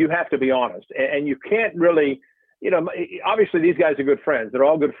simply you have to be honest. And you can't really, you know, obviously these guys are good friends. They're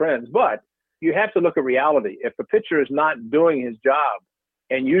all good friends. But you have to look at reality. If the pitcher is not doing his job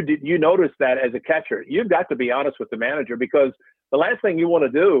and you notice that as a catcher, you've got to be honest with the manager because the last thing you want to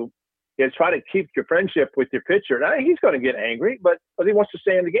do is try to keep your friendship with your pitcher. Now, he's going to get angry, but he wants to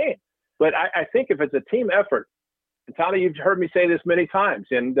stay in the game. But I think if it's a team effort, and Tommy, you've heard me say this many times,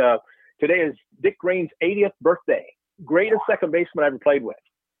 and today is Dick Green's 80th birthday, greatest second baseman I ever played with.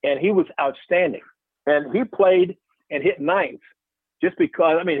 And he was outstanding. And he played and hit ninth just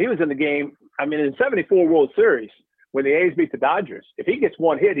because, I mean, he was in the game. I mean, in 74 World Series, when the A's beat the Dodgers, if he gets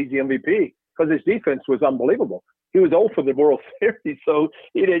one hit, he's the MVP because his defense was unbelievable. He was old for the World Series, so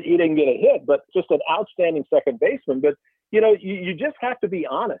he didn't get a hit, but just an outstanding second baseman. But, you know, you just have to be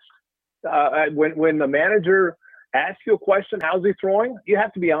honest. When the manager asks you a question, how's he throwing? You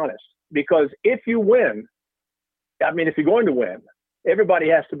have to be honest because if you win, I mean, if you're going to win, everybody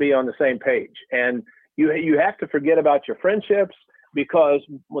has to be on the same page. And you have to forget about your friendships because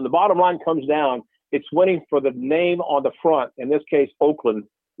when the bottom line comes down, it's winning for the name on the front, in this case, Oakland,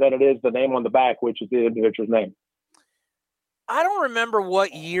 than it is the name on the back, which is the individual's name. I don't remember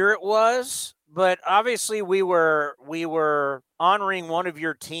what year it was, but obviously we were honoring one of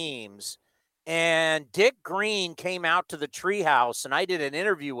your teams, and Dick Green came out to the treehouse, and I did an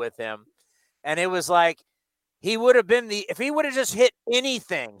interview with him, and it was like he would have been if he would have just hit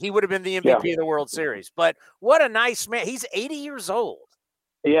anything, he would have been the MVP of the World Series. But what a nice man. He's 80 years old.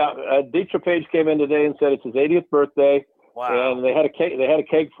 Yeah, Dietrich Page came in today and said it's his 80th birthday. Wow. And they had a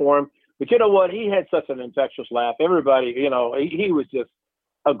cake for him. But you know what? He had such an infectious laugh. Everybody, you know, he was just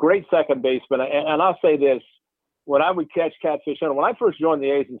a great second baseman. And I'll say this, when I would catch Catfish Hill, when I first joined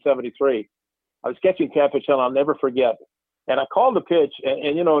the A's in 73, I was catching Catfish Hill, I'll never forget. And I called the pitch,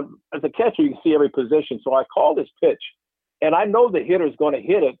 and you know, as a catcher, you can see every position. So I called this pitch, and I know the hitter's going to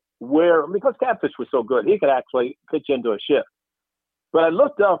hit it because Catfish was so good, he could actually pitch into a shift. But I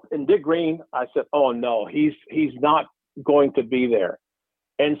looked up, and Dick Green, I said, oh, no, he's not going to be there.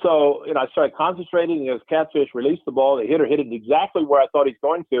 And so, you know, I started concentrating as Catfish released the ball. The hitter hit it exactly where I thought he's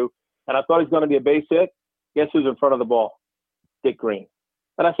going to, and I thought he's going to be a base hit. Guess who's in front of the ball? Dick Green.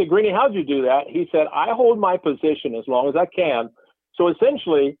 And I said, Greenie, how'd you do that? He said, I hold my position as long as I can. So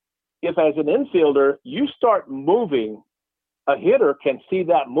essentially, if as an infielder, you start moving, a hitter can see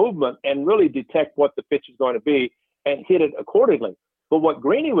that movement and really detect what the pitch is going to be and hit it accordingly. But what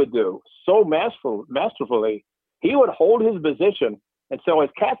Greenie would do so masterfully, he would hold his position. And so as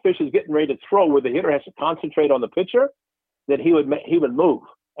Catfish is getting ready to throw where the hitter has to concentrate on the pitcher, then he would move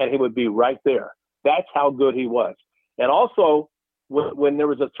and he would be right there. That's how good he was. And also, when there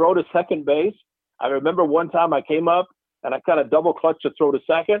was a throw to second base, I remember one time I came up and I kind of double clutched to throw to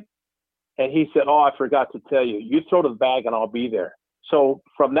second. And he said, oh, I forgot to tell you, you throw to the bag and I'll be there. So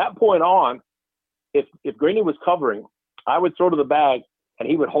from that point on, if Greenie was covering, I would throw to the bag and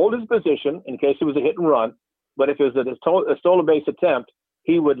he would hold his position in case it was a hit and run. But if it was a stolen base attempt,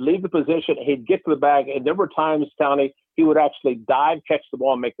 he would leave the position, he'd get to the bag. And there were times, Tony, he would actually dive, catch the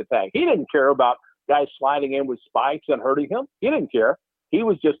ball, and make the tag. He didn't care about guys sliding in with spikes and hurting him. He didn't care. He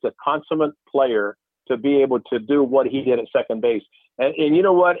was just a consummate player to be able to do what he did at second base. And you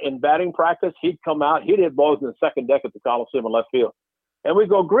know what? In batting practice, he'd come out, he'd hit balls in the second deck at the Coliseum in left field. And we'd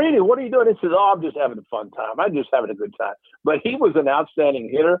go, Greenie, what are you doing? He says, oh, I'm just having a fun time. I'm just having a good time. But he was an outstanding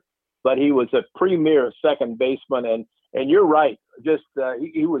hitter, but he was a premier second baseman. And you're right. Just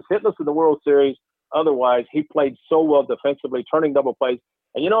he was hitless in the World Series. Otherwise, he played so well defensively, turning double plays.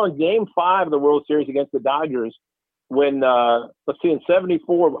 And, you know, in Game 5 of the World Series against the Dodgers, when, let's see, in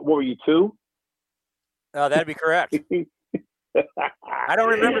 74, what were you, 2? Oh, that'd be correct. I don't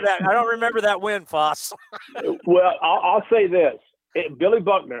remember that. I don't remember that win, Foss. Well, I'll say this. Billy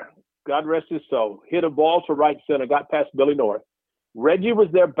Buckner, God rest his soul, hit a ball to right center, got past Billy North. Reggie was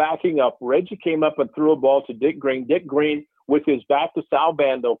there backing up. Reggie came up and threw a ball to Dick Green. Dick Green, with his back to Sal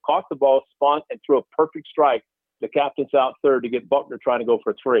Bando, caught the ball, spun, and threw a perfect strike. The captain's out third to get Buckner trying to go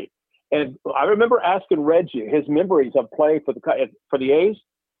for 3. And I remember asking Reggie his memories of playing for the A's.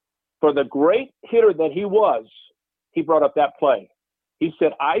 For the great hitter that he was, he brought up that play. He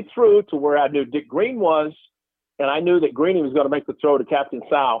said, I threw to where I knew Dick Green was, and I knew that Greeny was going to make the throw to Captain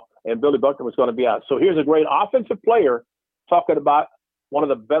Sal, and Billy Buckner was going to be out. So here's a great offensive player talking about one of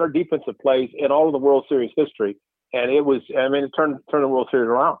the better defensive plays in all of the World Series history. And it turned the World Series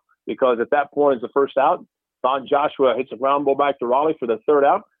around, because at that point, as the first out, Don Joshua hits a ground ball back to Raleigh for the third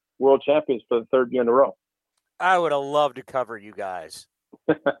out, world champions for the third year in a row. I would have loved to cover you guys.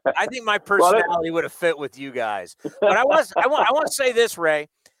 I think my personality would have fit with you guys. But I want to say this, Ray.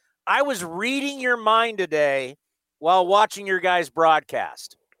 I was reading your mind today while watching your guys'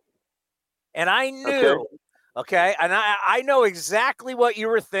 broadcast. And I knew, okay, and I know exactly what you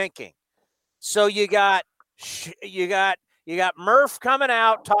were thinking. So you got Murph coming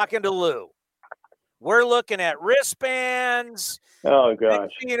out talking to Lou. We're looking at wristbands. Oh,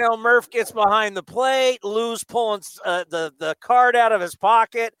 gosh. You know, Murph gets behind the plate. Lou's pulling the card out of his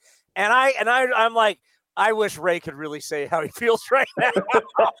pocket. And I'm like, I wish Ray could really say how he feels right now.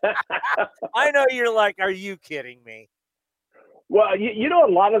 I know you're like, are you kidding me? Well, you know,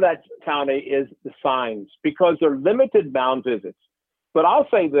 a lot of that, Tony, is the signs, because they're limited mound visits. But I'll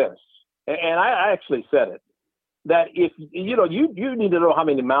say this, and I actually said it, that if you need to know how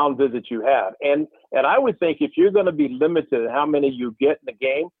many mound visits you have, and I would think if you're going to be limited in how many you get in the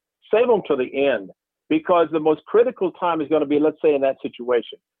game, save them to the end, because the most critical time is going to be, let's say, in that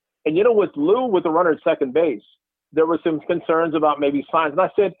situation. And with Lou, with the runner at second base, there were some concerns about maybe signs, and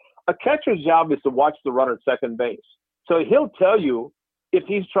I said a catcher's job is to watch the runner at second base, so he'll tell you if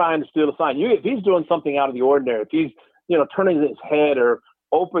he's trying to steal a sign, if he's doing something out of the ordinary, if he's turning his head or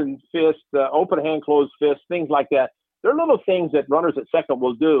open fist, open hand, closed fist, things like that. There are little things that runners at second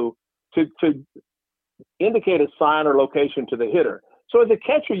will do to indicate a sign or location to the hitter. So as a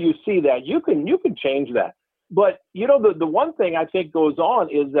catcher, you see that. You can change that. But, the one thing I think goes on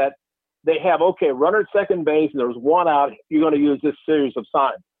is that they have, runner at second base, and there's one out. You're going to use this series of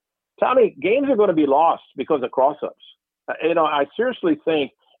signs. Tommy, games are going to be lost because of cross-ups. I seriously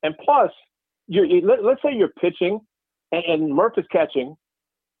think, and plus, let's say you're pitching and Murph is catching,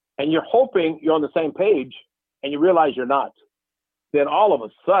 and you're hoping you're on the same page, and you realize you're not. Then all of a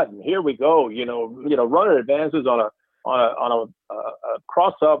sudden, here we go. Runner advances on a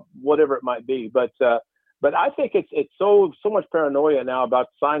cross up, whatever it might be. But I think it's so much paranoia now about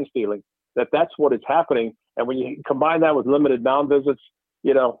sign stealing that's what is happening. And when you combine that with limited mound visits,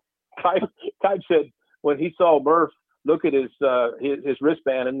 Kite said when he saw Murph look at his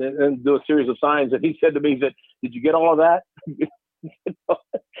wristband and do a series of signs, and he said to me, "Did you get all of that?"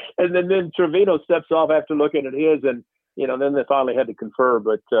 And then Trevino steps off after looking at his, and then they finally had to confer.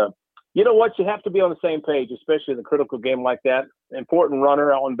 But you know what? You have to be on the same page, especially in a critical game like that. Important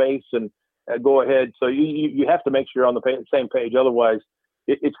runner on base and go ahead. So you have to make sure you're on the same page. Otherwise,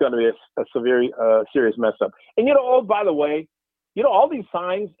 it's going to be a severe, serious mess up. And by the way, all these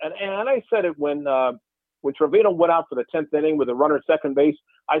signs, and I said it when Trevino went out for the 10th inning with a runner at second base.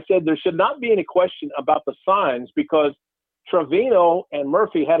 I said there should not be any question about the signs, because Trevino and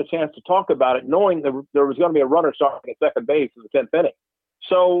Murphy had a chance to talk about it, knowing there was going to be a runner starting at second base in the 10th inning.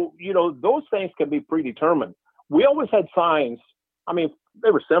 So, those things can be predetermined. We always had signs. I mean, they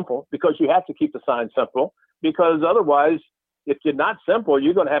were simple, because you have to keep the signs simple, because otherwise, if you're not simple,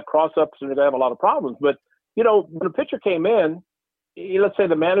 you're going to have cross-ups and you're going to have a lot of problems. But, when a pitcher came in, let's say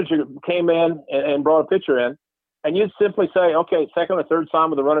the manager came in and brought a pitcher in, and you'd simply say, okay, second or third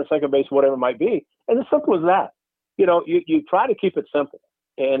sign with the runner at second base, whatever it might be. And as simple as that. You try to keep it simple,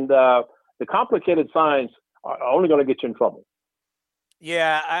 and the complicated signs are only going to get you in trouble.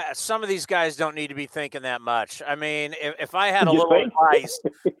 Yeah, some of these guys don't need to be thinking that much. I mean, if I had a little advice,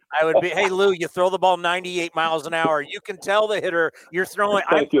 I would be, hey, Lou, you throw the ball 98 miles an hour. You can tell the hitter you're throwing.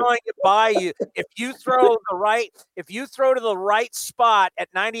 I'm throwing it by you. If you throw to the right spot at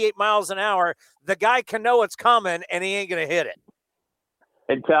 98 miles an hour, the guy can know it's coming, and he ain't going to hit it.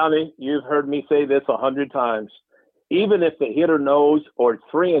 And Tony, you've heard me say this 100 times. Even if the hitter knows, or it's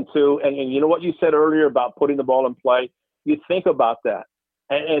 3-2, and you know what you said earlier about putting the ball in play, you think about that.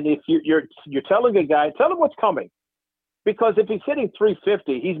 And if you're telling a guy, tell him what's coming. Because if he's hitting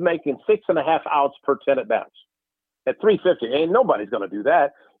 350, he's making 6.5 outs per 10 at-bats. at 350. And nobody's going to do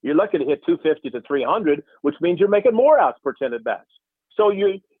that. You're lucky to hit 250 to 300, which means you're making more outs per 10 at bats. So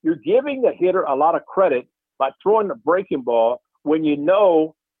you're giving the hitter a lot of credit by throwing the breaking ball when you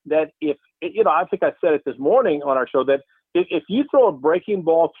know that if, I think I said it this morning on our show that if you throw a breaking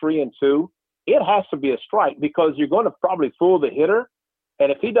ball 3-2, it has to be a strike because you're going to probably fool the hitter.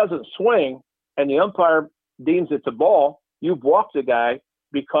 And if he doesn't swing and the umpire deems it's a ball, you've walked the guy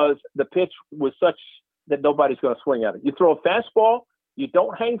because the pitch was such that nobody's going to swing at it. You throw a fastball, you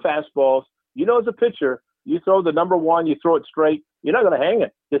don't hang fastballs. As a pitcher, you throw the number one, you throw it straight. You're not going to hang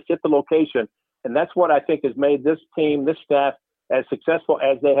it. Just hit the location. And that's what I think has made this team, this staff, as successful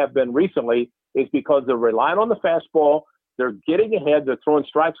as they have been recently, is because they're relying on the fastball. They're getting ahead. They're throwing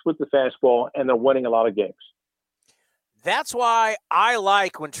strikes with the fastball, and they're winning a lot of games. That's why I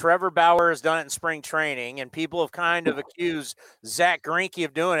like when Trevor Bauer has done it in spring training, and people have kind of accused Zach Greinke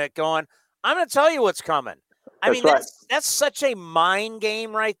of doing it, going, I'm going to tell you what's coming. That's such a mind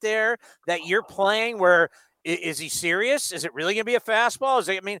game right there that you're playing where is he serious? Is it really going to be a fastball?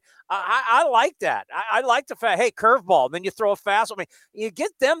 I like that. I like the fact, hey, curveball, then you throw a fastball. You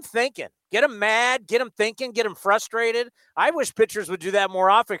get them thinking. Get them mad, get them thinking, get them frustrated. I wish pitchers would do that more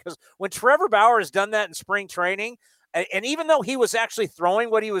often because when Trevor Bauer has done that in spring training, and even though he was actually throwing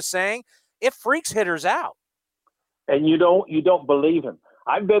what he was saying, it freaks hitters out. And you don't believe him.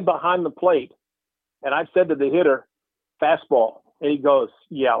 I've been behind the plate, and I've said to the hitter, fastball, and he goes,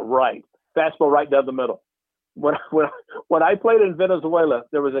 yeah, right. Fastball right down the middle. When I played in Venezuela,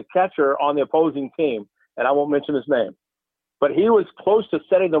 there was a catcher on the opposing team, and I won't mention his name, but he was close to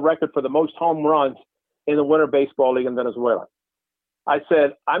setting the record for the most home runs in the Winter Baseball League in Venezuela. I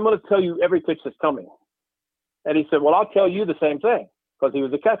said, I'm going to tell you every pitch that's coming. And he said, well, I'll tell you the same thing, because he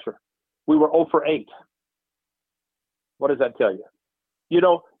was a catcher. We were 0 for 8. What does that tell you?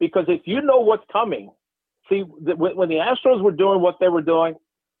 Because if you know what's coming, see, when the Astros were doing what they were doing,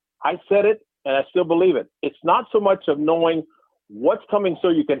 I said it, and I still believe it. It's not so much of knowing what's coming so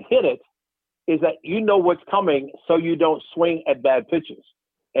you can hit it, is that you know what's coming so you don't swing at bad pitches.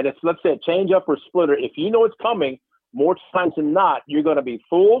 And if, let's say, a changeup or splitter, if you know it's coming, more times than not, you're going to be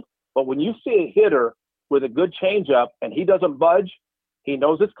fooled. But when you see a hitter with a good changeup and he doesn't budge, he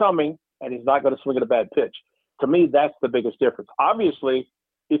knows it's coming, and he's not going to swing at a bad pitch. To me, that's the biggest difference. Obviously,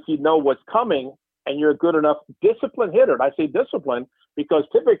 if you know what's coming and you're a good enough disciplined hitter, and I say discipline because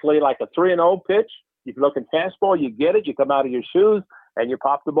typically like a 3-0 pitch, if you're looking fastball, you get it, you come out of your shoes, and you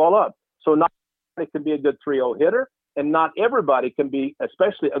pop the ball up. So not everybody can be a good 3-0 hitter, and not everybody can be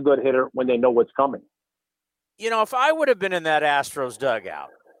especially a good hitter when they know what's coming. If I would have been in that Astros dugout,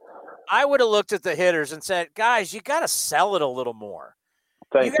 I would have looked at the hitters and said, guys, you got to sell it a little more.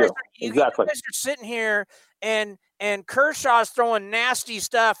 Thank you. Exactly. You guys are sitting here and Kershaw's throwing nasty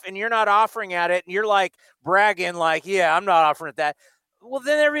stuff and you're not offering at it. And you're like bragging like, yeah, I'm not offering at that. Well,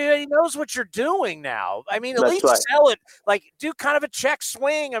 then everybody knows what you're doing now. At least sell it. Like, do kind of a check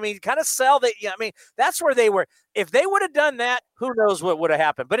swing. Kind of sell that. Yeah, that's where they were. If they would have done that, who knows what would have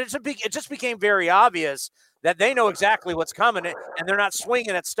happened. But it just became very obvious that they know exactly what's coming, and they're not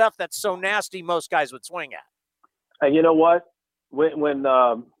swinging at stuff that's so nasty most guys would swing at. And you know what? When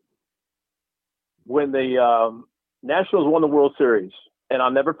the Nationals won the World Series, and I'll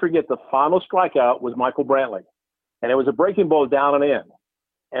never forget, the final strikeout was Michael Brantley. And it was a breaking ball down and in.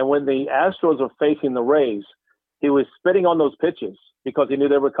 And when the Astros were facing the Rays, he was spitting on those pitches because he knew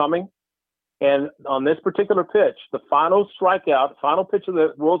they were coming. And on this particular pitch, the final strikeout, final pitch of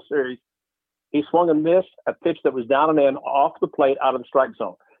the World Series, he swung and missed a pitch that was down and in off the plate out of the strike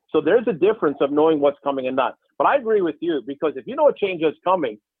zone. So there's a difference of knowing what's coming and not. But I agree with you, because if you know a change is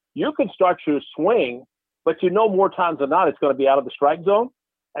coming, you can start your swing, but more times than not it's going to be out of the strike zone.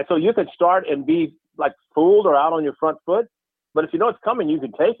 And so you can start and be like fooled or out on your front foot. But if you know it's coming, you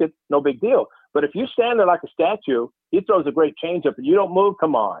can take it, no big deal. But if you stand there like a statue, he throws a great changeup and you don't move,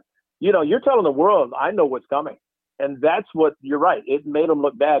 come on. You're telling the world, I know what's coming. And that's what, you're right, it made him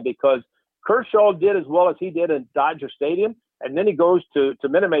look bad, because Kershaw did as well as he did in Dodger Stadium, and then he goes to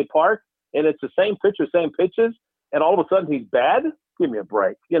Minute Maid Park, and it's the same pitcher, same pitches, and all of a sudden he's bad? Give me a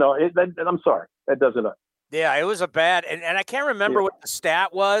break. And I'm sorry, that doesn't. Yeah, it was a bad, and I can't remember what the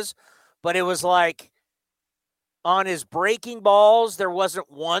stat was, but it was like on his breaking balls, there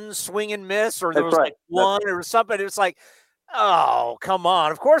wasn't one swing and miss, or there was like one or something. It was like, oh, come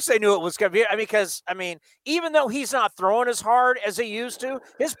on. Of course they knew it was going to be. Because even though he's not throwing as hard as he used to,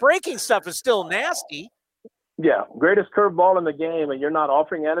 his breaking stuff is still nasty. Yeah, greatest curveball in the game, and you're not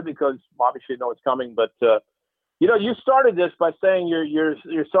offering at it because obviously you know it's coming. But you started this by saying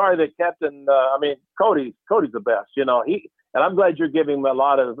you're sorry that Captain. Cody's the best. And I'm glad you're giving him a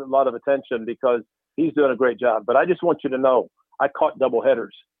lot of attention, because He's doing a great job. But I just want you to know, I caught double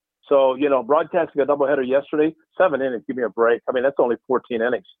headers. So, broadcasting a doubleheader yesterday, 7 innings, give me a break. I mean, that's only 14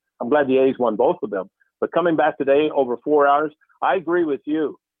 innings. I'm glad the A's won both of them. But coming back today, over 4 hours, I agree with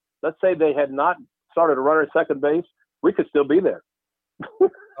you. Let's say they had not started a runner at second base, we could still be there.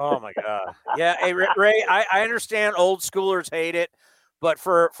 Oh, my God. Yeah, hey, Ray, I understand old schoolers hate it, but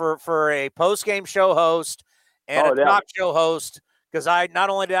for a post-game show host and a talk show host, because not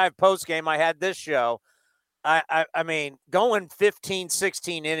only did I have post-game, I had this show, I mean, going 15,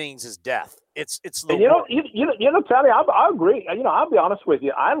 16 innings is death. It's the Tony, I agree. I'll be honest with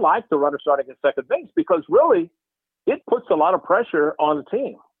you. I like the runner starting at second base because really it puts a lot of pressure on the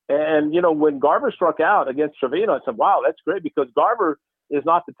team. And, when Garver struck out against Trevino, I said, wow, that's great because Garver is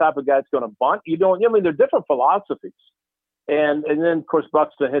not the type of guy that's going to bunt. They're different philosophies. And then, of course,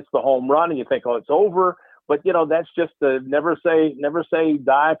 Buxton hits the home run and you think, oh, it's over. But, that's just the never say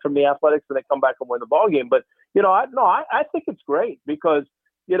die from the Athletics and they come back and win the ball game. But, I think it's great because,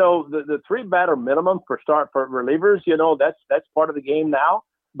 the 3-batter minimum for relievers, that's part of the game now.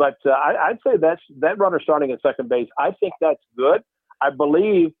 But I'd say that runner starting at second base, I think that's good. I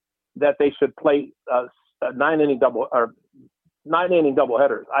believe that they should play 9-inning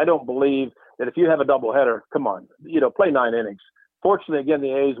doubleheaders. I don't believe that if you have a doubleheader, come on, play 9 innings. Fortunately, again,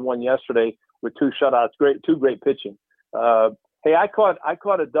 the A's won yesterday with 2 shutouts, two great pitching. Hey, I caught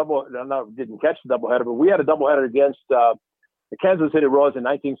a double. No, didn't catch the doubleheader, but we had a doubleheader against the Kansas City Royals in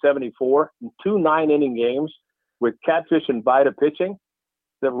 1974, in 2 9-inning games with Catfish and Vida pitching.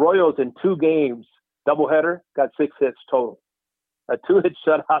 The Royals in 2 games, doubleheader, got 6 hits total. A 2-hit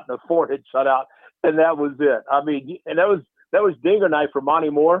shutout and a 4-hit shutout, and that was it. I mean, and that was dinger night for Monty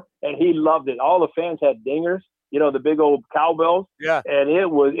Moore, and he loved it. All the fans had dingers, the big old cowbells. Yeah. And it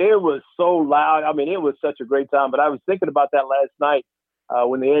was so loud. I mean, it was such a great time. But I was thinking about that last night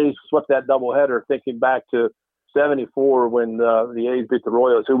when the A's swept that doubleheader, thinking back to 74 when the A's beat the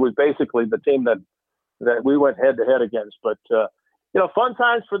Royals, who was basically the team that we went head-to-head against. But, fun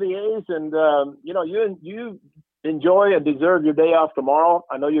times for the A's, and, you enjoy and deserve your day off tomorrow.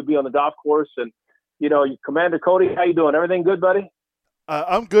 I know you'll be on the golf course, and, Commander Cody, how you doing? Everything good, buddy?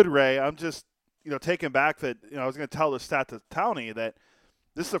 I'm good, Ray. I'm just, taken back that, I was going to tell the stat to Townie that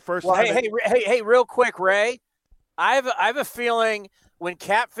this is the first time. Hey, real quick, Ray. I have a feeling when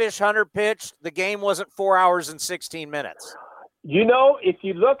Catfish Hunter pitched, the game wasn't 4 hours and 16 minutes. If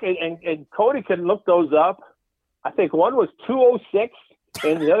you look, and Cody can look those up, I think one was 2:06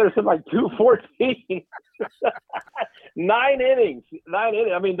 and the other was like 2:14. 9 innings.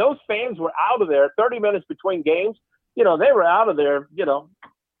 I mean, those fans were out of there 30 minutes between games. They were out of there,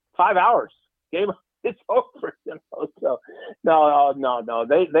 5 hours. Game, it's over. So no.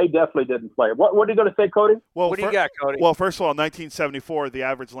 They definitely didn't play. What are you going to say, Cody? Well, what do you got, Cody? Well, first of all, in 1974, the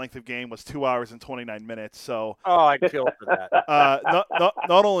average length of game was 2 hours and 29 minutes. So, I'd kill for that.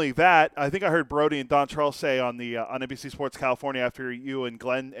 Not only that, I think I heard Brody and Don Charles say on NBC Sports California after you and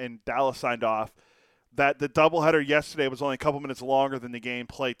Glenn and Dallas signed off that the doubleheader yesterday was only a couple minutes longer than the game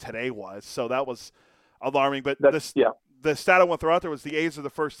played today was. So that was alarming. But the stat I want to throw out there was the A's are the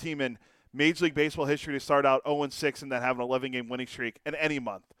first team in Major League Baseball history to start out 0-6 and then have an 11-game winning streak in any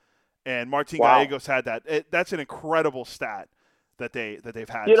month. And Martin Gallegos had that. That's an incredible stat that they've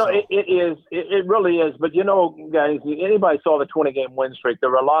had. It is. It really is. But, guys, anybody saw the 20-game win streak, there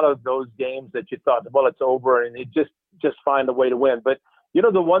were a lot of those games that you thought, well, it's over, and you just find a way to win. But,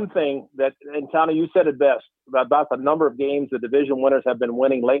 the one thing that, and Tony, you said it best, about the number of games the division winners have been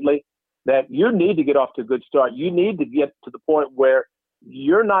winning lately, that you need to get off to a good start. You need to get to the point where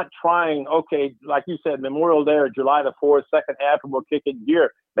you're not trying, okay, like you said, Memorial Day or July the 4th, second half, and we'll kick it in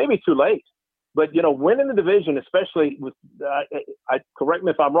gear. Maybe too late. But, winning the division, especially with, correct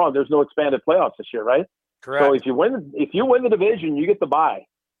me if I'm wrong, there's no expanded playoffs this year, right? Correct. So if you win the division, you get the bye.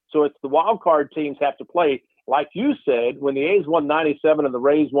 So it's the wild card teams have to play. Like you said, when the A's won 97 and the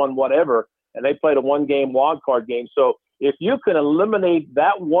Rays won whatever, and they played a 1-game wild card game. So if you can eliminate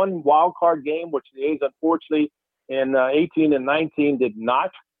that one wild card game, which the A's unfortunately in 18 and 19 did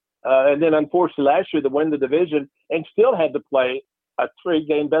not, and then unfortunately last year to win the division and still had to play a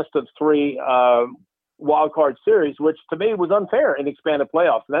 3-game best-of-3 wild card series, which to me was unfair in expanded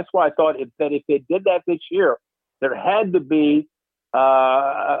playoffs. And that's why I thought that if they did that this year, there had to be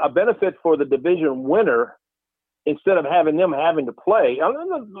a benefit for the division winner instead of having to play.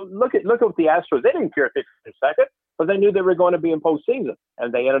 Look at what the Astros. They didn't care if they finished second, but they knew they were going to be in postseason,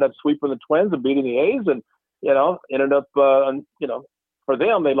 and they ended up sweeping the Twins and beating the A's, and ended up for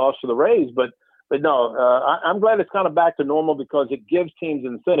them they lost to the Rays. But no, I'm glad it's kind of back to normal because it gives teams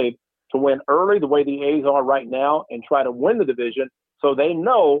incentive to win early, the way the A's are right now, and try to win the division So they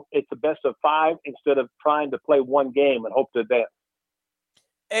know it's a best of 5 instead of trying to play one game and hope to advance.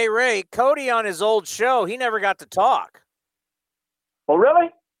 Hey, Ray, Cody on his old show, he never got to talk. Oh, really?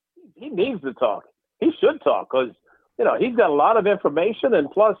 He needs to talk. He should talk because, he's got a lot of information. And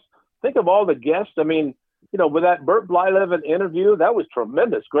plus, think of all the guests. I mean, with that Burt Blyleven interview, that was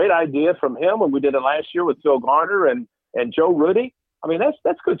tremendous. Great idea from him when we did it last year with Phil Garner and Joe Rudy. I mean,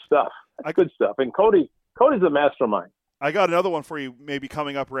 that's good stuff. That's good stuff. And Cody's a mastermind. I got another one for you maybe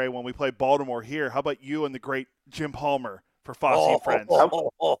coming up, Ray, when we play Baltimore here. How about you and the great Jim Palmer for Fosse and Friends? I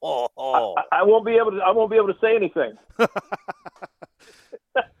won't be able to say anything.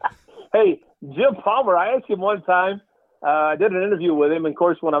 Hey, Jim Palmer, I asked him one time, I did an interview with him. And of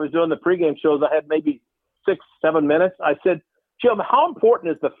course, when I was doing the pregame shows, I had maybe 6-7 minutes. I said, Jim, how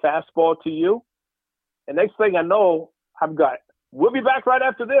important is the fastball to you? And next thing I know, I've got, we'll be back right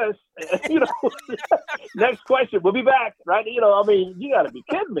after this. Next question, we'll be back, right? You got to be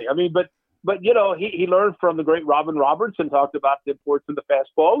kidding me. I mean, but he learned from the great Robin Roberts and talked about the importance of the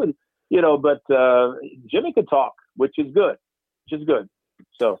fastball. And, but Jimmy could talk, which is good.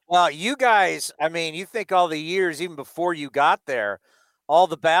 So, well, you guys, I mean, you think all the years, even before you got there, all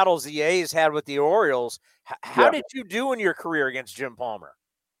the battles the A's had with the Orioles, how did you do in your career against Jim Palmer?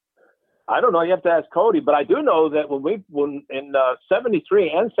 I don't know. You have to ask Cody, but I do know that when in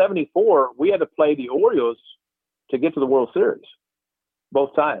 73 and 74, we had to play the Orioles to get to the World Series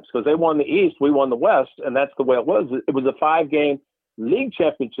both times because they won the East, we won the West, and that's the way it was. It was a 5-game league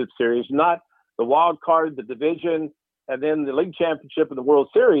championship series, not the wild card, the division, and then the league championship and the World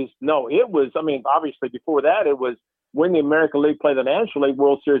Series. No, it was, obviously before that, it was when the American League played the National League.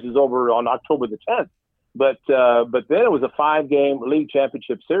 World Series is over on October the 10th. But then it was a 5-game league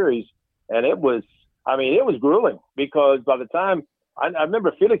championship series. And it was grueling because by the time I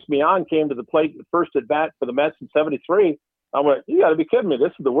remember Felix Millan came to the plate the first at bat for the Mets in 73. I went, you got to be kidding me.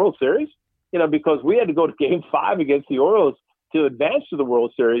 This is the World Series, because we had to go to Game 5 against the Orioles to advance to the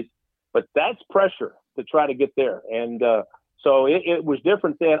World Series. But that's pressure to try to get there. And so it was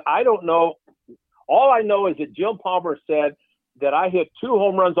different then. I don't know. All I know is that Jim Palmer said that I hit 2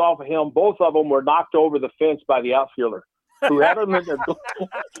 home runs off of him. Both of them were knocked over the fence by the outfielder who had him in the.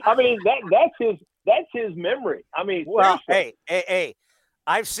 That's his memory. Well, hey,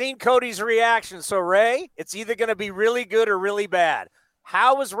 I've seen Cody's reaction. So Ray, it's either going to be really good or really bad.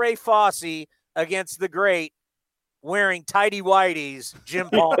 How was Ray Fosse against the great wearing tighty whities, Jim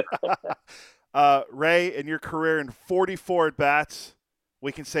Palmer? Ray, in your career in 44 at-bats,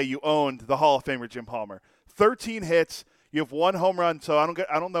 we can say you owned the Hall of Famer Jim Palmer. 13 hits. You have 1 home run, so I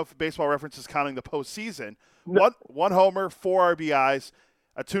don't know if Baseball Reference is counting the postseason. No. One homer, 4 RBIs,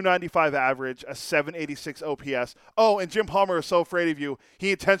 a 295 average, a 786 OPS. Oh, and Jim Palmer is so afraid of you,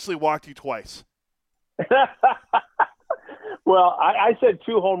 he intentionally walked you twice. Well, I said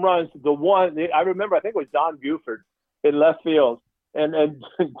 2 home runs. The one I remember, I think it was Don Buford in left field, and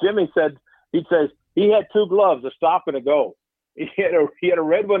Jimmy said he had 2 gloves, a stop and a go. He had a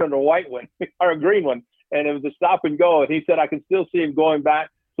red one and a white one, or a green one, and it was a stop and go. And he said I can still see him going back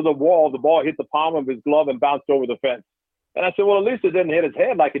to the wall. The ball hit the palm of his glove and bounced over the fence. And I said, well, at least it didn't hit his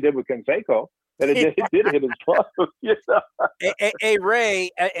head like it did with Canseco. And it did hit his glove. Hey,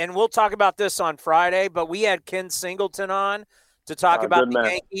 Ray, and we'll talk about this on Friday, but we had Ken Singleton on to talk about the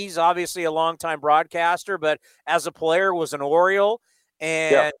Yankees, obviously a longtime broadcaster, but as a player was an Oriole.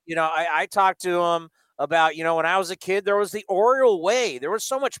 And, I talked to him about, when I was a kid, there was the Oriole way. There was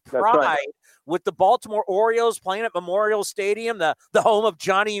so much pride with the Baltimore Orioles playing at Memorial Stadium, the home of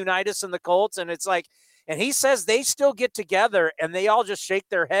Johnny Unitas and the Colts. And it's like, and he says they still get together and they all just shake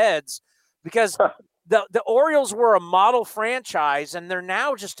their heads because the Orioles were a model franchise and they're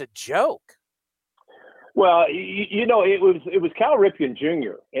now just a joke. Well, it was Cal Ripken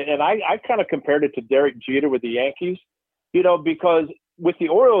Jr. And I kind of compared it to Derek Jeter with the Yankees, because with the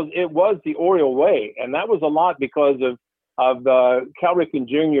Orioles, it was the Oriole way. And that was a lot because of Cal Ripken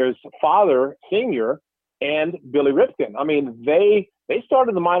Jr.'s father, senior, and Billy Ripken. They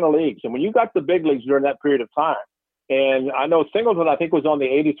started the minor leagues. And when you got the big leagues during that period of time, and I know Singleton, I think, was on the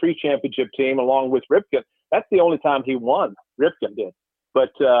 83 championship team along with Ripken. That's the only time he won. Ripken did. But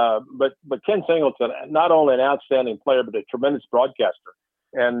Ken Singleton, not only an outstanding player, but a tremendous broadcaster.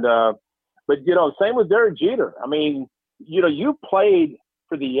 And, same with Derek Jeter. You played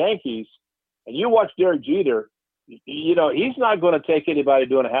for the Yankees and you watch Derek Jeter, he's not going to take anybody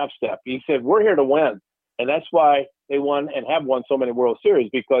doing a half step. He said, we're here to win. And that's why they won and have won so many World Series,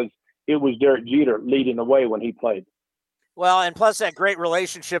 because it was Derek Jeter leading the way when he played. Well, and plus that great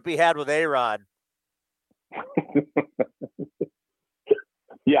relationship he had with A-Rod.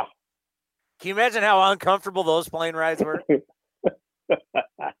 Yeah. Can you imagine how uncomfortable those plane rides were?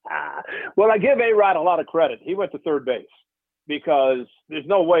 Well, I give A-Rod a lot of credit. He went to third base because there's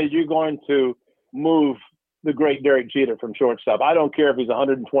no way you're going to move the great Derek Jeter from shortstop. I don't care if he's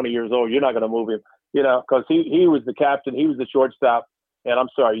 120 years old. You're not going to move him, because he was the captain. He was the shortstop. And I'm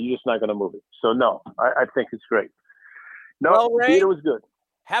sorry, you're just not going to move him. So, no, I think it's great. No, well, Ray, Jeter was good.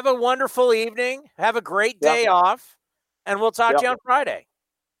 Have a wonderful evening. Have a great day off. And we'll talk to you on Friday.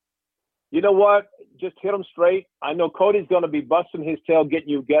 You know what? Just hit them straight. I know Cody's going to be busting his tail getting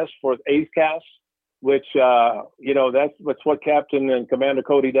you guests for A's Cast, which, that's what Captain and Commander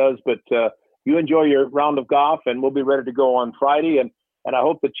Cody does. But you enjoy your round of golf, and we'll be ready to go on Friday. And I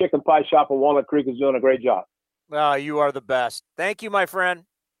hope the chicken pie shop at Walnut Creek is doing a great job. Oh, you are the best. Thank you, my friend.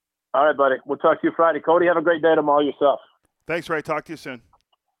 All right, buddy. We'll talk to you Friday. Cody, have a great day tomorrow yourself. Thanks, Ray. Talk to you soon.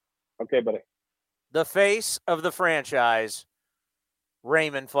 Okay, buddy. The face of the franchise,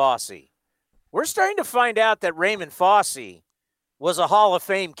 Raymond Fosse. We're starting to find out that Raymond Fosse was a Hall of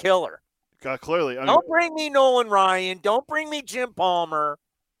Fame killer. Clearly. Don't bring me Nolan Ryan. Don't bring me Jim Palmer.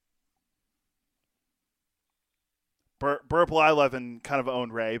 Burp Blyleven kind of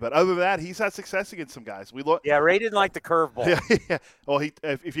owned Ray, but other than that, he's had success against some guys. Ray didn't like the curveball. Yeah. Well,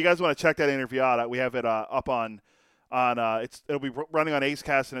 if you guys want to check that interview out, we have it up on it'll be running on A's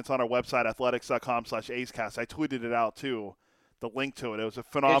Cast, and it's on our website, athletics.com/A's Cast. I tweeted it out too, the link to it. It was a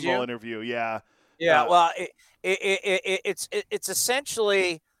phenomenal interview. Yeah. Yeah. Well, it's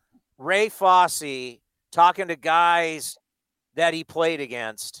essentially Ray Fosse talking to guys that he played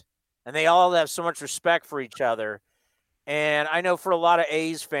against, and they all have so much respect for each other. And I know for a lot of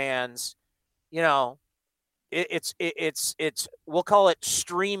A's fans, it's we'll call it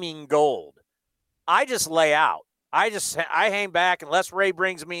streaming gold. I just lay out. I hang back unless Ray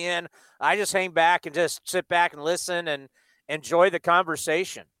brings me in. I just hang back and just sit back and listen and enjoy the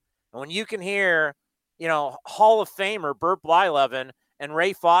conversation. And when you can hear, Hall of Famer Burp Blyleven and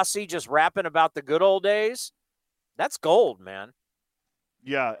Ray Fosse just rapping about the good old days, that's gold, man.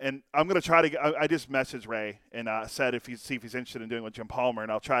 Yeah, and I'm going to try to – I just messaged Ray and said see if he's interested in doing with Jim Palmer,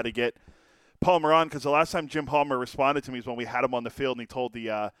 and I'll try to get Palmer on because the last time Jim Palmer responded to me is when we had him on the field and he told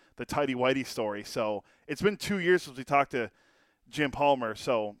the Tidy Whitey story. So it's been 2 years since we talked to Jim Palmer.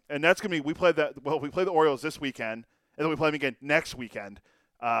 So and that's going to be – we play the Orioles this weekend, and then we play them again next weekend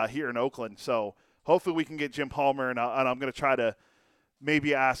here in Oakland. So hopefully we can get Jim Palmer, and I'm going to try to –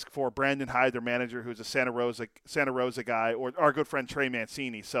 maybe ask for Brandon Hyde, their manager, who's a Santa Rosa guy, or our good friend Trey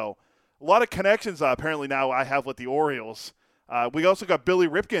Mancini. So a lot of connections apparently now I have with the Orioles. We also got Billy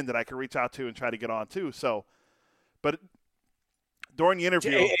Ripken that I could reach out to and try to get on too. So, but during the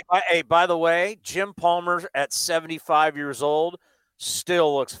interview, hey, by the way, Jim Palmer at 75 years old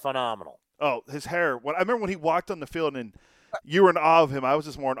still looks phenomenal. Oh, his hair! I remember when he walked on the field and you were in awe of him. I was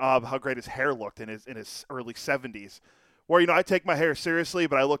just more in awe of how great his hair looked in his early 70s. Where, I take my hair seriously,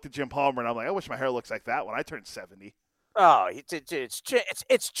 but I looked at Jim Palmer, and I'm like, I wish my hair looks like that when I turned 70. Oh,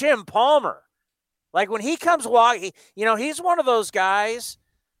 it's Jim Palmer. Like, when he comes walking, he's one of those guys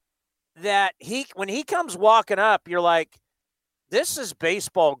that when he comes walking up, you're like, this is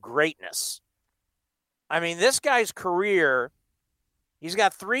baseball greatness. I mean, this guy's career, he's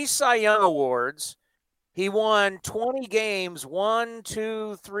got 3 Cy Young Awards. He won 20 games, 1,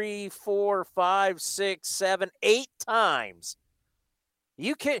 2, 3, 4, 5, 6, 7, 8 times.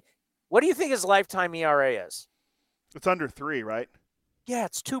 What do you think his lifetime ERA is? It's under 3, right? Yeah,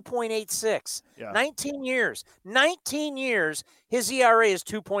 it's 2.86. Yeah. 19 years. 19 years, his ERA is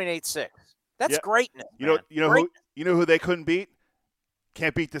 2.86. That's greatness. You know who they couldn't beat?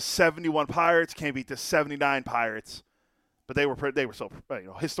 Can't beat the 71 Pirates, can't beat the 79 Pirates. But they were so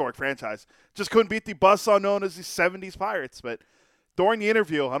historic franchise. Just couldn't beat the buzzsaw known as the 70s Pirates. But during the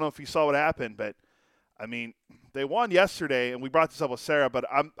interview, I don't know if you saw what happened, but I mean, they won yesterday, and we brought this up with Sarah. But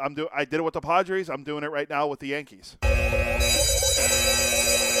I did it with the Padres. I'm doing it right now with the Yankees.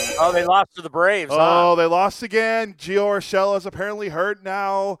 Oh, they lost to the Braves. Oh, they lost again. Gio Urshela is apparently hurt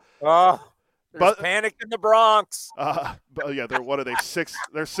now. Oh. There's panic in the Bronx. But yeah, what are they? 6?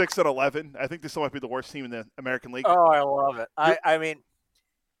 They're 6-11. I think they still might be the worst team in the American League. Oh, I love it. I mean,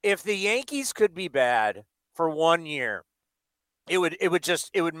 if the Yankees could be bad for 1 year, it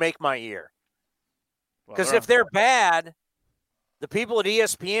would make my year. Because if they're bad, the people at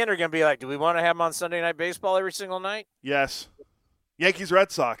ESPN are going to be like, do we want to have them on Sunday Night Baseball every single night? Yes. Yankees,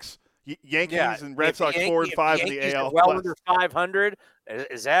 Red Sox. Yankees and Red Sox 4 and 5 in the AL. Well under 500.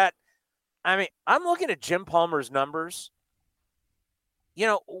 Is that? I mean, I'm looking at Jim Palmer's numbers.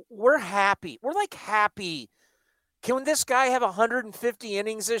 We're happy. We're happy. Can this guy have 150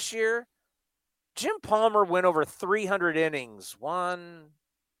 innings this year? Jim Palmer went over 300 innings. 1,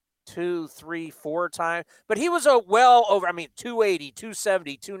 2, 3, 4 times. But he was well over, 280,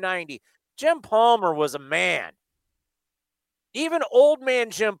 270, 290. Jim Palmer was a man. Even old man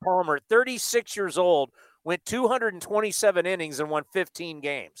Jim Palmer, 36 years old, went 227 innings and won 15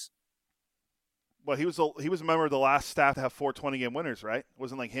 games. Well, he was a member of the last staff to have 4 20-game winners, right? It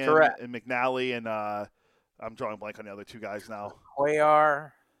wasn't like him Correct. and McNally and I'm drawing a blank on the other 2 guys now.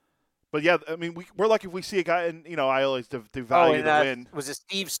 Cuellar. But yeah, we're lucky if we see a guy, and I always devalue the win. Was it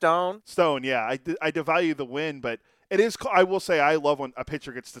Steve Stone? Stone, yeah, I devalue the win, but it is. I will say I love when a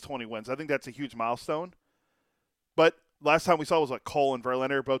pitcher gets to 20 wins. I think that's a huge milestone. But last time we saw was like Cole and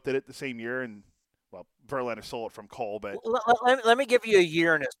Verlander both did it the same year, and well, Verlander stole it from Cole. But let me give you a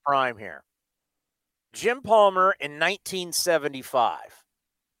year in his prime here. Jim Palmer in 1975.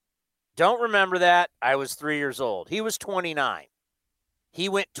 Don't remember that. I was 3 years old. He was 29. He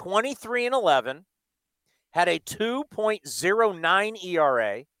went 23-11, had a 2.09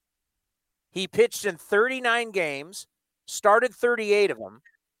 ERA. He pitched in 39 games, started 38 of them,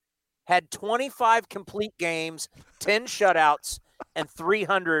 had 25 complete games, 10 shutouts, and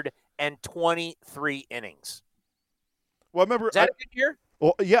 323 innings. Well, I remember Is that a good year?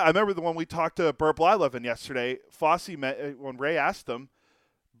 Well, yeah, I remember the one we talked to Burt Blyleven yesterday. Fossey met when Ray asked him.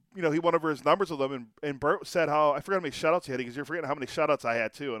 He went over his numbers with them, and Burt said how I forgot how many shutouts he had because you're forgetting how many shutouts I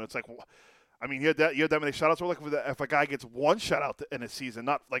had too. And it's like, well, you had that many shutouts. We're looking for if a guy gets 1 shutout in a season,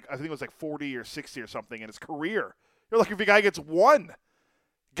 not like I think it was like 40 or 60 or something in his career. You're looking if a guy gets 1.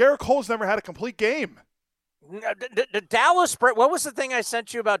 Garrett Cole's never had a complete game. Dallas, what was the thing I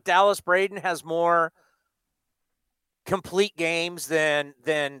sent you about Dallas Braden has more complete games than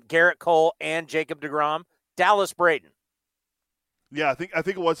Garrett Cole and Jacob deGrom? Dallas Braden. Yeah, I think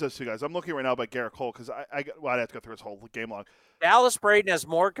it was those 2 guys. I'm looking right now about Garrett Cole because I'd have to go through his whole game log. Dallas Braden has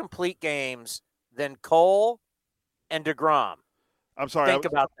more complete games than Cole and deGrom. I'm sorry. Think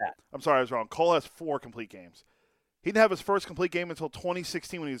about that. I'm sorry, I was wrong. Cole has 4 complete games. He didn't have his first complete game until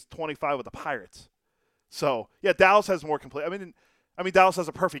 2016 when he was 25 with the Pirates. So, yeah, Dallas has more complete. I mean, Dallas has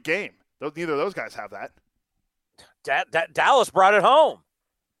a perfect game. Neither of those guys have that. Dallas brought it home.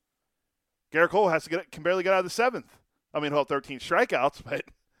 Garrett Cole can barely get out of the 7th. He'll have 13 strikeouts, but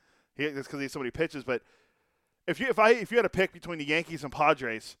that's because he has so many pitches. But if you had to pick between the Yankees and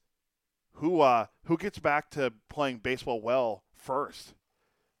Padres, who gets back to playing baseball well first?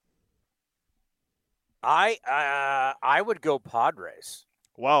 I would go Padres.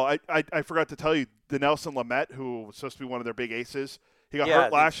 Wow, I forgot to tell you, Dinelson Lamet, who was supposed to be one of their big aces, he got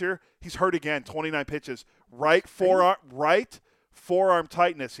hurt last year. He's hurt again, 29 pitches. Right forearm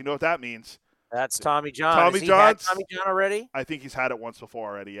tightness. You know what that means? That's Tommy John. Tommy John already? I think he's had it once before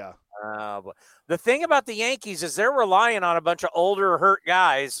already, yeah. The thing about the Yankees is they're relying on a bunch of older, hurt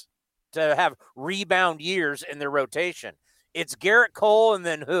guys to have rebound years in their rotation. It's Garrett Cole and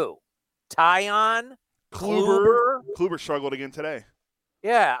then who? Tyon? Kluber? Kluber struggled again today.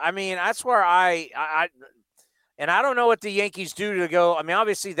 Yeah, that's where I don't know what the Yankees do to go.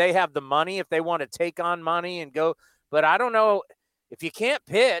 Obviously they have the money if they want to take on money and go, but I don't know if you can't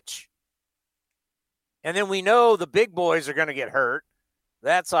pitch. And then we know the big boys are going to get hurt.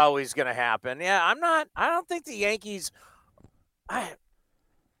 That's always going to happen. Yeah, I don't think the Yankees.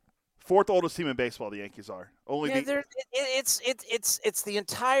 4th oldest team in baseball, the Yankees are. It's the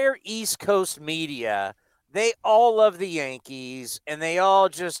entire East Coast media. They all love the Yankees, and they all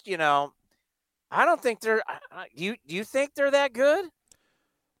just, I don't think they're. Do you think they're that good?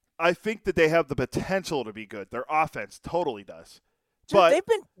 I think that they have the potential to be good. Their offense totally does. Dude, but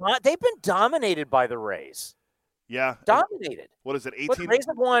they've been dominated by the Rays. Yeah, dominated. What is it? 18. The Rays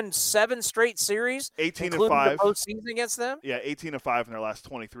have won 7 straight series, 18-5 the postseason against them. Yeah, 18-5 in their last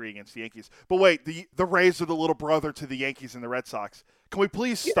 23 against the Yankees. But wait, the Rays are the little brother to the Yankees and the Red Sox. Can we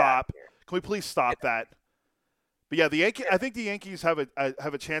please stop? Can we please stop that? But yeah, I think the Yankees have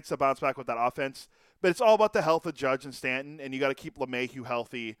a chance to bounce back with that offense. But it's all about the health of Judge and Stanton, and you got to keep LeMahieu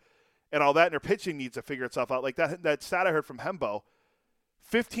healthy, and all that. And their pitching needs to figure itself out. Like that stat I heard from Hembo.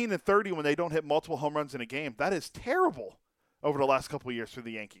 15-30 when they don't hit multiple home runs in a game. That is terrible over the last couple of years for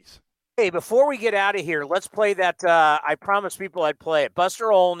the Yankees. Hey, before we get out of here, let's play that. I promised people I'd play it.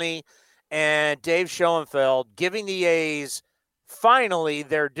 Buster Olney and Dave Schoenfeld giving the A's finally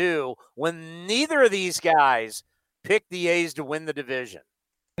their due when neither of these guys picked the A's to win the division.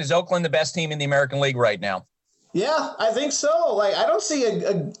 Is Oakland the best team in the American League right now? Yeah, I think so. I don't see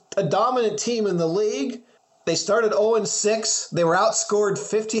a dominant team in the league. They started 0-6. They were outscored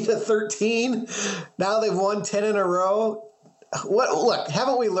 50-13. Now they've won 10 in a row. Look,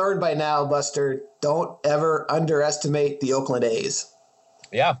 haven't we learned by now, Buster? Don't ever underestimate the Oakland A's.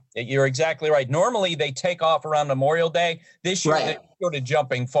 Yeah, you're exactly right. Normally they take off around Memorial Day. This year they're sort of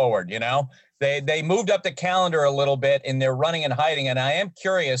jumping forward, you know. They moved up the calendar a little bit and they're running and hiding. And I am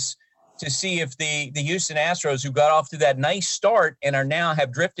curious to see if the Houston Astros, who got off to that nice start and are now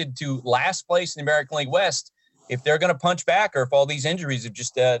have drifted to last place in the American League West, if they're going to punch back or if all these injuries have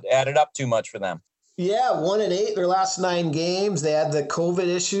just added up too much for them. Yeah, 1-8 their last 9 games. They had the COVID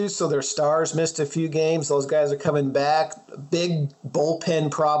issues, so their stars missed a few games. Those guys are coming back. Big bullpen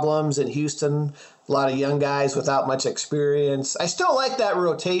problems in Houston. A lot of young guys without much experience. I still like that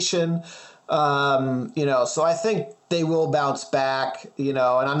rotation, so I think they will bounce back, and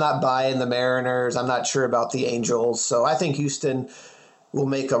I'm not buying the Mariners. I'm not sure about the Angels. So I think Houston will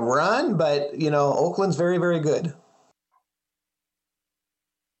make a run, but, Oakland's very, very good.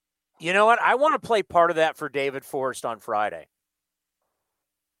 You know what? I want to play part of that for David Forst on Friday,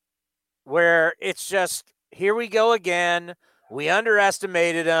 where it's just, here we go again. We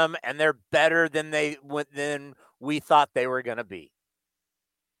underestimated them, and they're better than we thought they were going to be.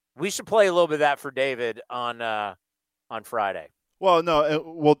 We should play a little bit of that for David on Friday. Well,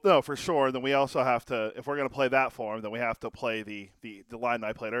 no, for sure. Then we also have to, if we're going to play that for him, then we have to play the line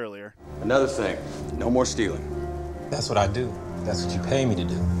I played earlier. Another thing, no more stealing. That's what I do. That's what you pay me to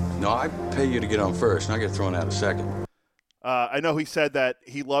do. No, I pay you to get on first, and I get thrown out a second. I know he said that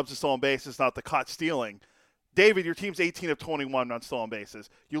he loves the stolen bases, not the caught stealing. David, your team's 18 of 21 on stolen bases.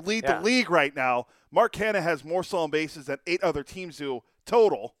 You lead the league right now. Mark Canha has more stolen bases than 8 other teams do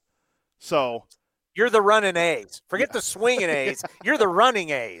total. So you're the running A's. Forget the swinging A's. You're the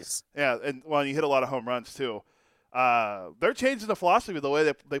running A's. Yeah, and you hit a lot of home runs too. They're changing the philosophy of the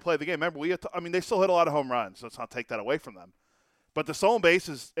way they play the game. Remember, they still hit a lot of home runs. Let's not take that away from them. But the stolen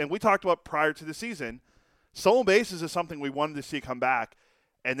bases, and we talked about prior to the season, stolen bases is something we wanted to see come back,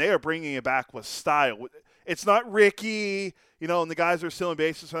 and they are bringing it back with style. It's not Ricky, and the guys that are stealing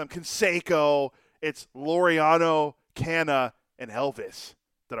bases for them, Canseco. It's Laureano, Canha, and Elvis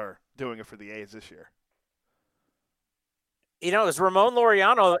that are doing it for the A's this year. It was Ramon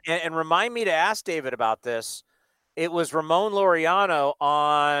Laureano, and remind me to ask David about this. It was Ramon Laureano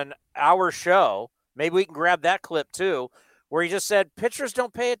on our show. Maybe we can grab that clip too, where he just said, pitchers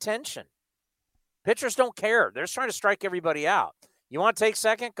don't pay attention. Pitchers don't care. They're just trying to strike everybody out. You want to take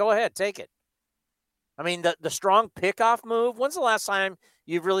second? Go ahead, take it. I mean, the strong pickoff move, when's the last time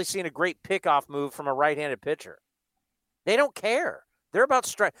you've really seen a great pickoff move from a right-handed pitcher? They don't care. They're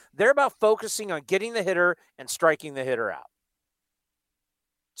about focusing on getting the hitter and striking the hitter out.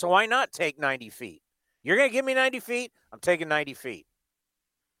 So why not take 90 feet? You're going to give me 90 feet? I'm taking 90 feet.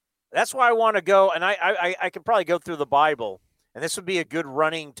 That's why I want to go, and I could probably go through the Bible, and this would be a good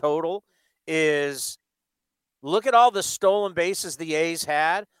running total, is look at all the stolen bases the A's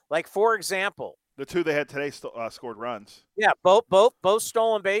had. Like, for example, the 2 they had today scored runs. Yeah, both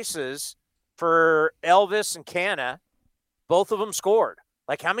stolen bases for Elvis and Canha, both of them scored.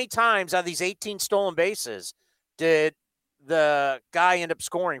 Like, how many times out of these 18 stolen bases did the guy end up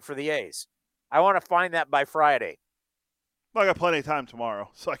scoring for the A's? I want to find that by Friday. Well, I got plenty of time tomorrow,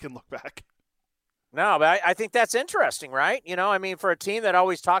 so I can look back. No, but I think that's interesting, right? For a team that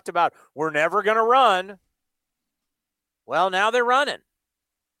always talked about, we're never going to run. Well, now they're running.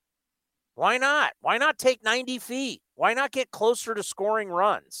 Why not? Why not take 90 feet? Why not get closer to scoring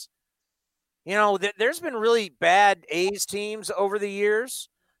runs? There's been really bad A's teams over the years.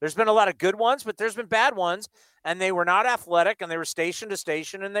 There's been a lot of good ones, but there's been bad ones, and they were not athletic, and they were station to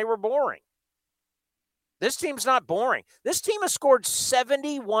station, and they were boring. This team's not boring. This team has scored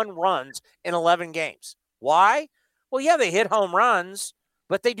 71 runs in 11 games. Why? Well, yeah, they hit home runs,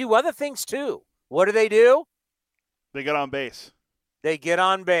 but they do other things too. What do? They get on base. They get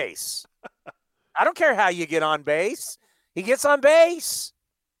on base. I don't care how you get on base. He gets on base.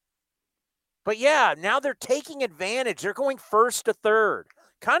 But, yeah, now they're taking advantage. They're going first to third.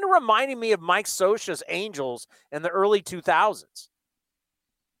 Kind of reminding me of Mike Scioscia's Angels in the early 2000s.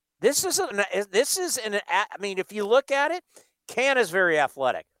 If you look at it, Canha's very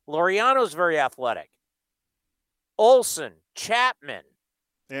athletic. Laureano's very athletic. Olsen, Chapman.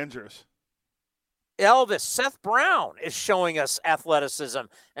 Andrews. Elvis, Seth Brown is showing us athleticism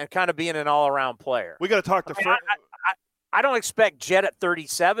and kind of being an all-around player. We got to talk to I don't expect Jed at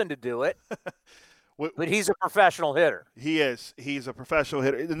 37 to do it, but he's a professional hitter. He is. He's a professional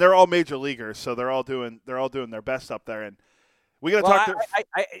hitter, and they're all major leaguers, so they're all doing their best up there. And we got to talk to.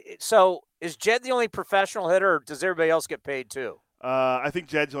 So is Jed the only professional hitter, or does everybody else get paid too? I think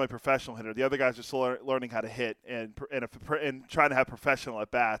Jed's the only professional hitter. The other guys are still learning how to hit and trying to have professional at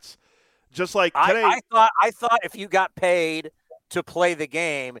bats. Just like today, I thought if you got paid to play the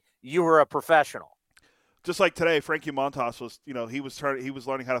game, you were a professional. Just like today, Frankie Montas was, he was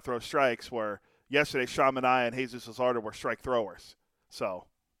learning how to throw strikes. Where yesterday, Sean Manaea and Jesus Luzardo were strike throwers. So,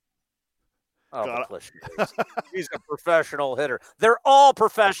 the cliches. He's a professional hitter. They're all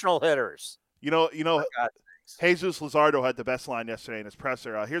professional hitters. Jesus Luzardo had the best line yesterday in his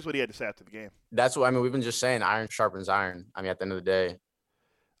presser. Here's what he had to say after the game. That's what we've been just saying. Iron sharpens iron. At the end of the day,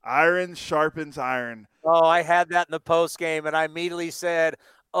 iron sharpens iron. Oh, I had that in the post game, and I immediately said,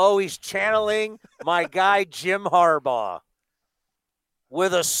 "Oh, he's channeling my guy Jim Harbaugh.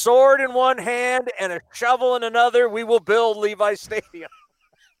 With a sword in one hand and a shovel in another, we will build Levi Stadium."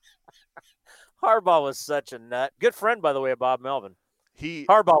 Harbaugh was such a nut. Good friend, by the way, of Bob Melvin.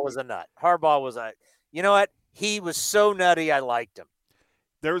 Harbaugh was a nut. You know what? He was so nutty, I liked him.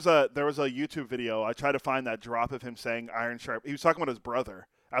 There was a YouTube video. I tried to find that drop of him saying iron sharp. He was talking about his brother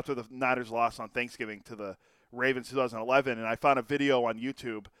after the Niners lost on Thanksgiving to the Ravens 2011, and I found a video on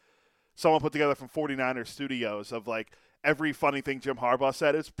YouTube someone put together from 49ers Studios of like every funny thing Jim Harbaugh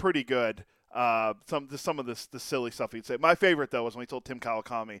said. It's pretty good. Some of the silly stuff he'd say. My favorite though was when he told Tim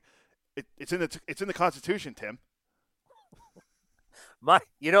Kawakami, "It's in the Constitution, Tim."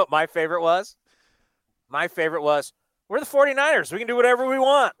 You know what my favorite was? My favorite was, we're the 49ers. We can do whatever we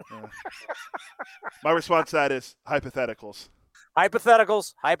want. Yeah. My response to that is hypotheticals.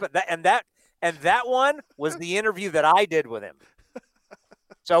 Hypotheticals. And that one was the interview that I did with him.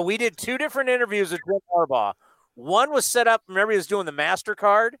 So we did 2 different interviews with Jim Harbaugh. One was set up, remember he was doing the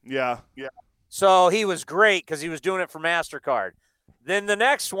MasterCard? Yeah. So he was great because he was doing it for MasterCard. Then the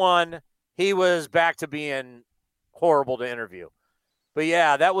next one, he was back to being horrible to interview. But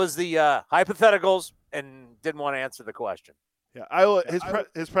yeah, that was the hypotheticals, and didn't want to answer the question. Yeah,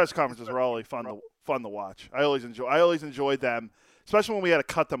 his press conferences were always fun to watch. I always enjoyed them, especially when we had to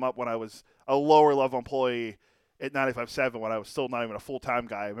cut them up when I was a lower level employee at 95.7 when I was still not even a full time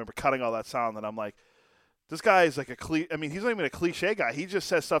guy. I remember cutting all that sound, and I'm like, this guy is like he's not even a cliche guy. He just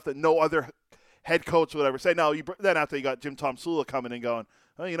says stuff that no other head coach would ever say. Now, then after you got Jim Tom Sula coming and going,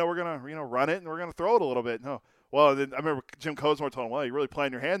 oh, we're gonna run it and we're gonna throw it a little bit. No. Well, then I remember Jim Cosmore told him, well, you're really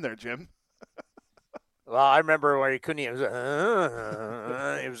playing your hand there, Jim. Well, I remember where he couldn't even.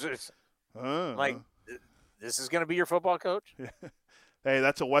 It was just like, this is going to be your football coach? Hey,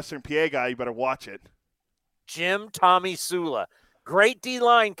 that's a Western PA guy. You better watch it. Jim Tommy Sula. Great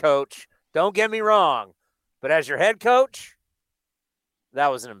D-line coach. Don't get me wrong. But as your head coach, that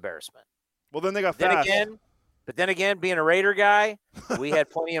was an embarrassment. Well, then they got fast. But then again, being a Raider guy, we had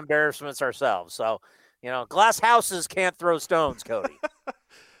plenty of embarrassments ourselves. So, glass houses can't throw stones, Cody.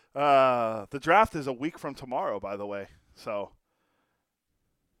 The draft is a week from tomorrow, by the way. So,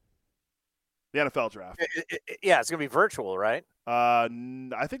 the NFL draft. Yeah, it's going to be virtual, right? I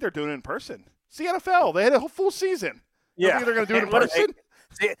think they're doing it in person. It's the NFL. They had a whole full season. Yeah. Think they're going to do it in person?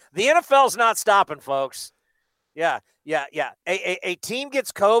 The NFL's not stopping, folks. Yeah. A team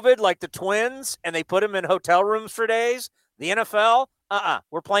gets COVID like the Twins, and they put them in hotel rooms for days. The NFL,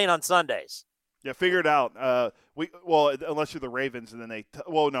 we're playing on Sundays. Yeah, figure it out. Unless you're the Ravens, and then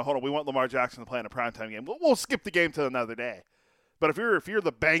hold on. We want Lamar Jackson to play in a primetime game. We'll skip the game to another day. But if you're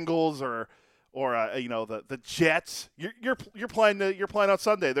the Bengals or the Jets, you're playing on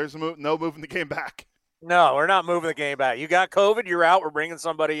Sunday. There's no moving the game back. No, we're not moving the game back. You got COVID, you're out. We're bringing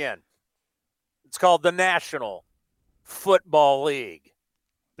somebody in. It's called the National Football League.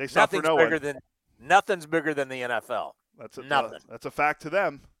 They suffer no one. Nothing's bigger than the NFL. Nothing. That's a fact to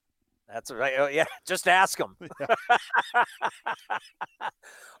them. That's right. Yeah, just ask them. Yeah.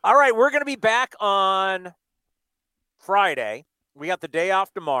 All right, we're going to be back on Friday. We got the day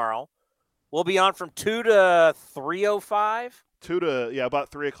off tomorrow. We'll be on from 2 to 3:05. About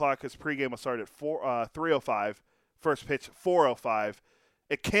 3 o'clock. His pregame will start at 3:05. First pitch 4:05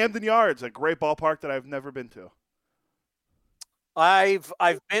 at Camden Yards, a great ballpark that I've never been to. I've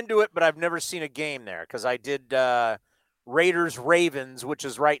been to it, but I've never seen a game there because I did Raiders-Ravens, which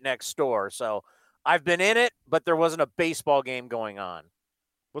is right next door. So I've been in it, but there wasn't a baseball game going on.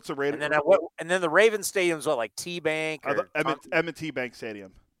 What's the Raiders? And then the Ravens Stadium's like T-Bank or M&T Bank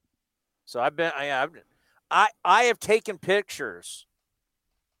Stadium. So I have taken pictures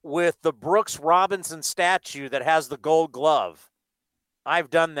with the Brooks Robinson statue that has the gold glove.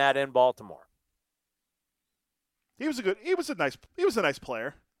 I've done that in Baltimore. He was a nice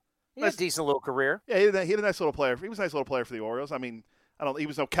player. He had a decent little career. Yeah, he had a nice little player. He was a nice little player for the Orioles. I mean, he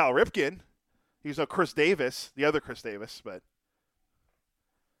was no Cal Ripken. He was no Chris Davis, the other Chris Davis, but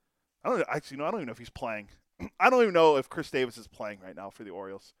I don't even know if he's playing. I don't even know if Chris Davis is playing right now for the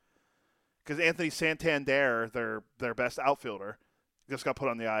Orioles. Because Anthony Santander, their best outfielder, just got put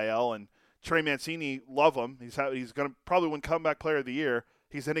on the IL, and Trey Mancini, love him. He's going to probably win comeback player of the year.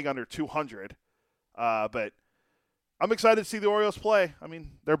 He's hitting under 200. But I'm excited to see the Orioles play. I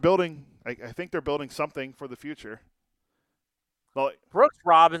mean, they're building – I think they're building something for the future. Well, Brooks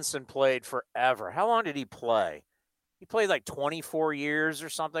Robinson played forever. How long did he play? He played like 24 years or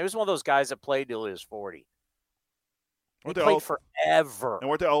something. He was one of those guys that played till he was 40. He played forever. And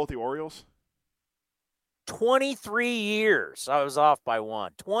weren't they all with the Orioles? 23 years. I was off by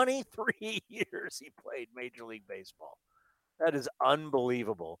one. 23 years he played Major League Baseball. That is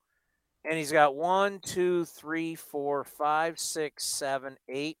unbelievable. And he's got 1, 2, 3, 4, 5, 6, 7,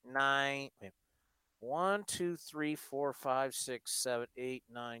 8, 9. 1, 2, 3, 4, 5, 6, 7, 8,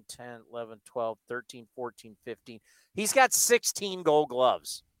 9, 10, 11, 12, 13, 14, 15. He's got 16 gold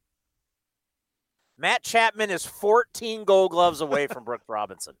gloves. Matt Chapman is 14 gold gloves away from Brooks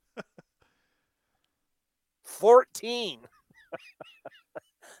Robinson. 14.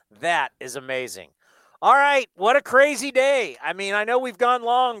 That is amazing. All right, what a crazy day. I mean, I know we've gone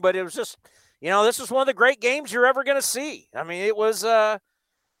long, but it was just, this was one of the great games you're ever going to see. I mean, it was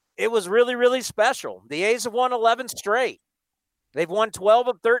really, really special. The A's have won 11 straight. They've won 12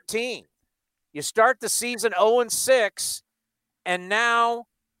 of 13. You start the season 0-6, and now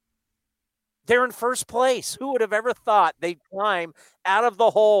they're in first place. Who would have ever thought they'd climb out of the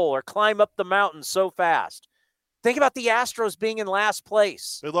hole or climb up the mountain so fast? Think about the Astros being in last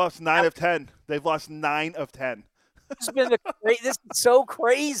place. They lost 9 of 10. They've lost 9 of 10. This is so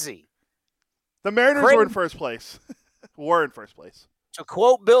crazy. The Mariners were in first place. Were in first place. To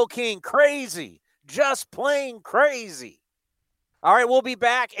quote Bill King, crazy. Just plain crazy. All right, we'll be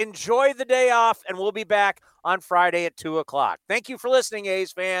back. Enjoy the day off, and we'll be back on Friday at 2 o'clock. Thank you for listening,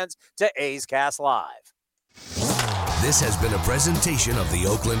 A's fans, to A's Cast Live. This has been a presentation of the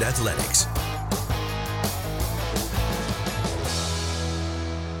Oakland Athletics.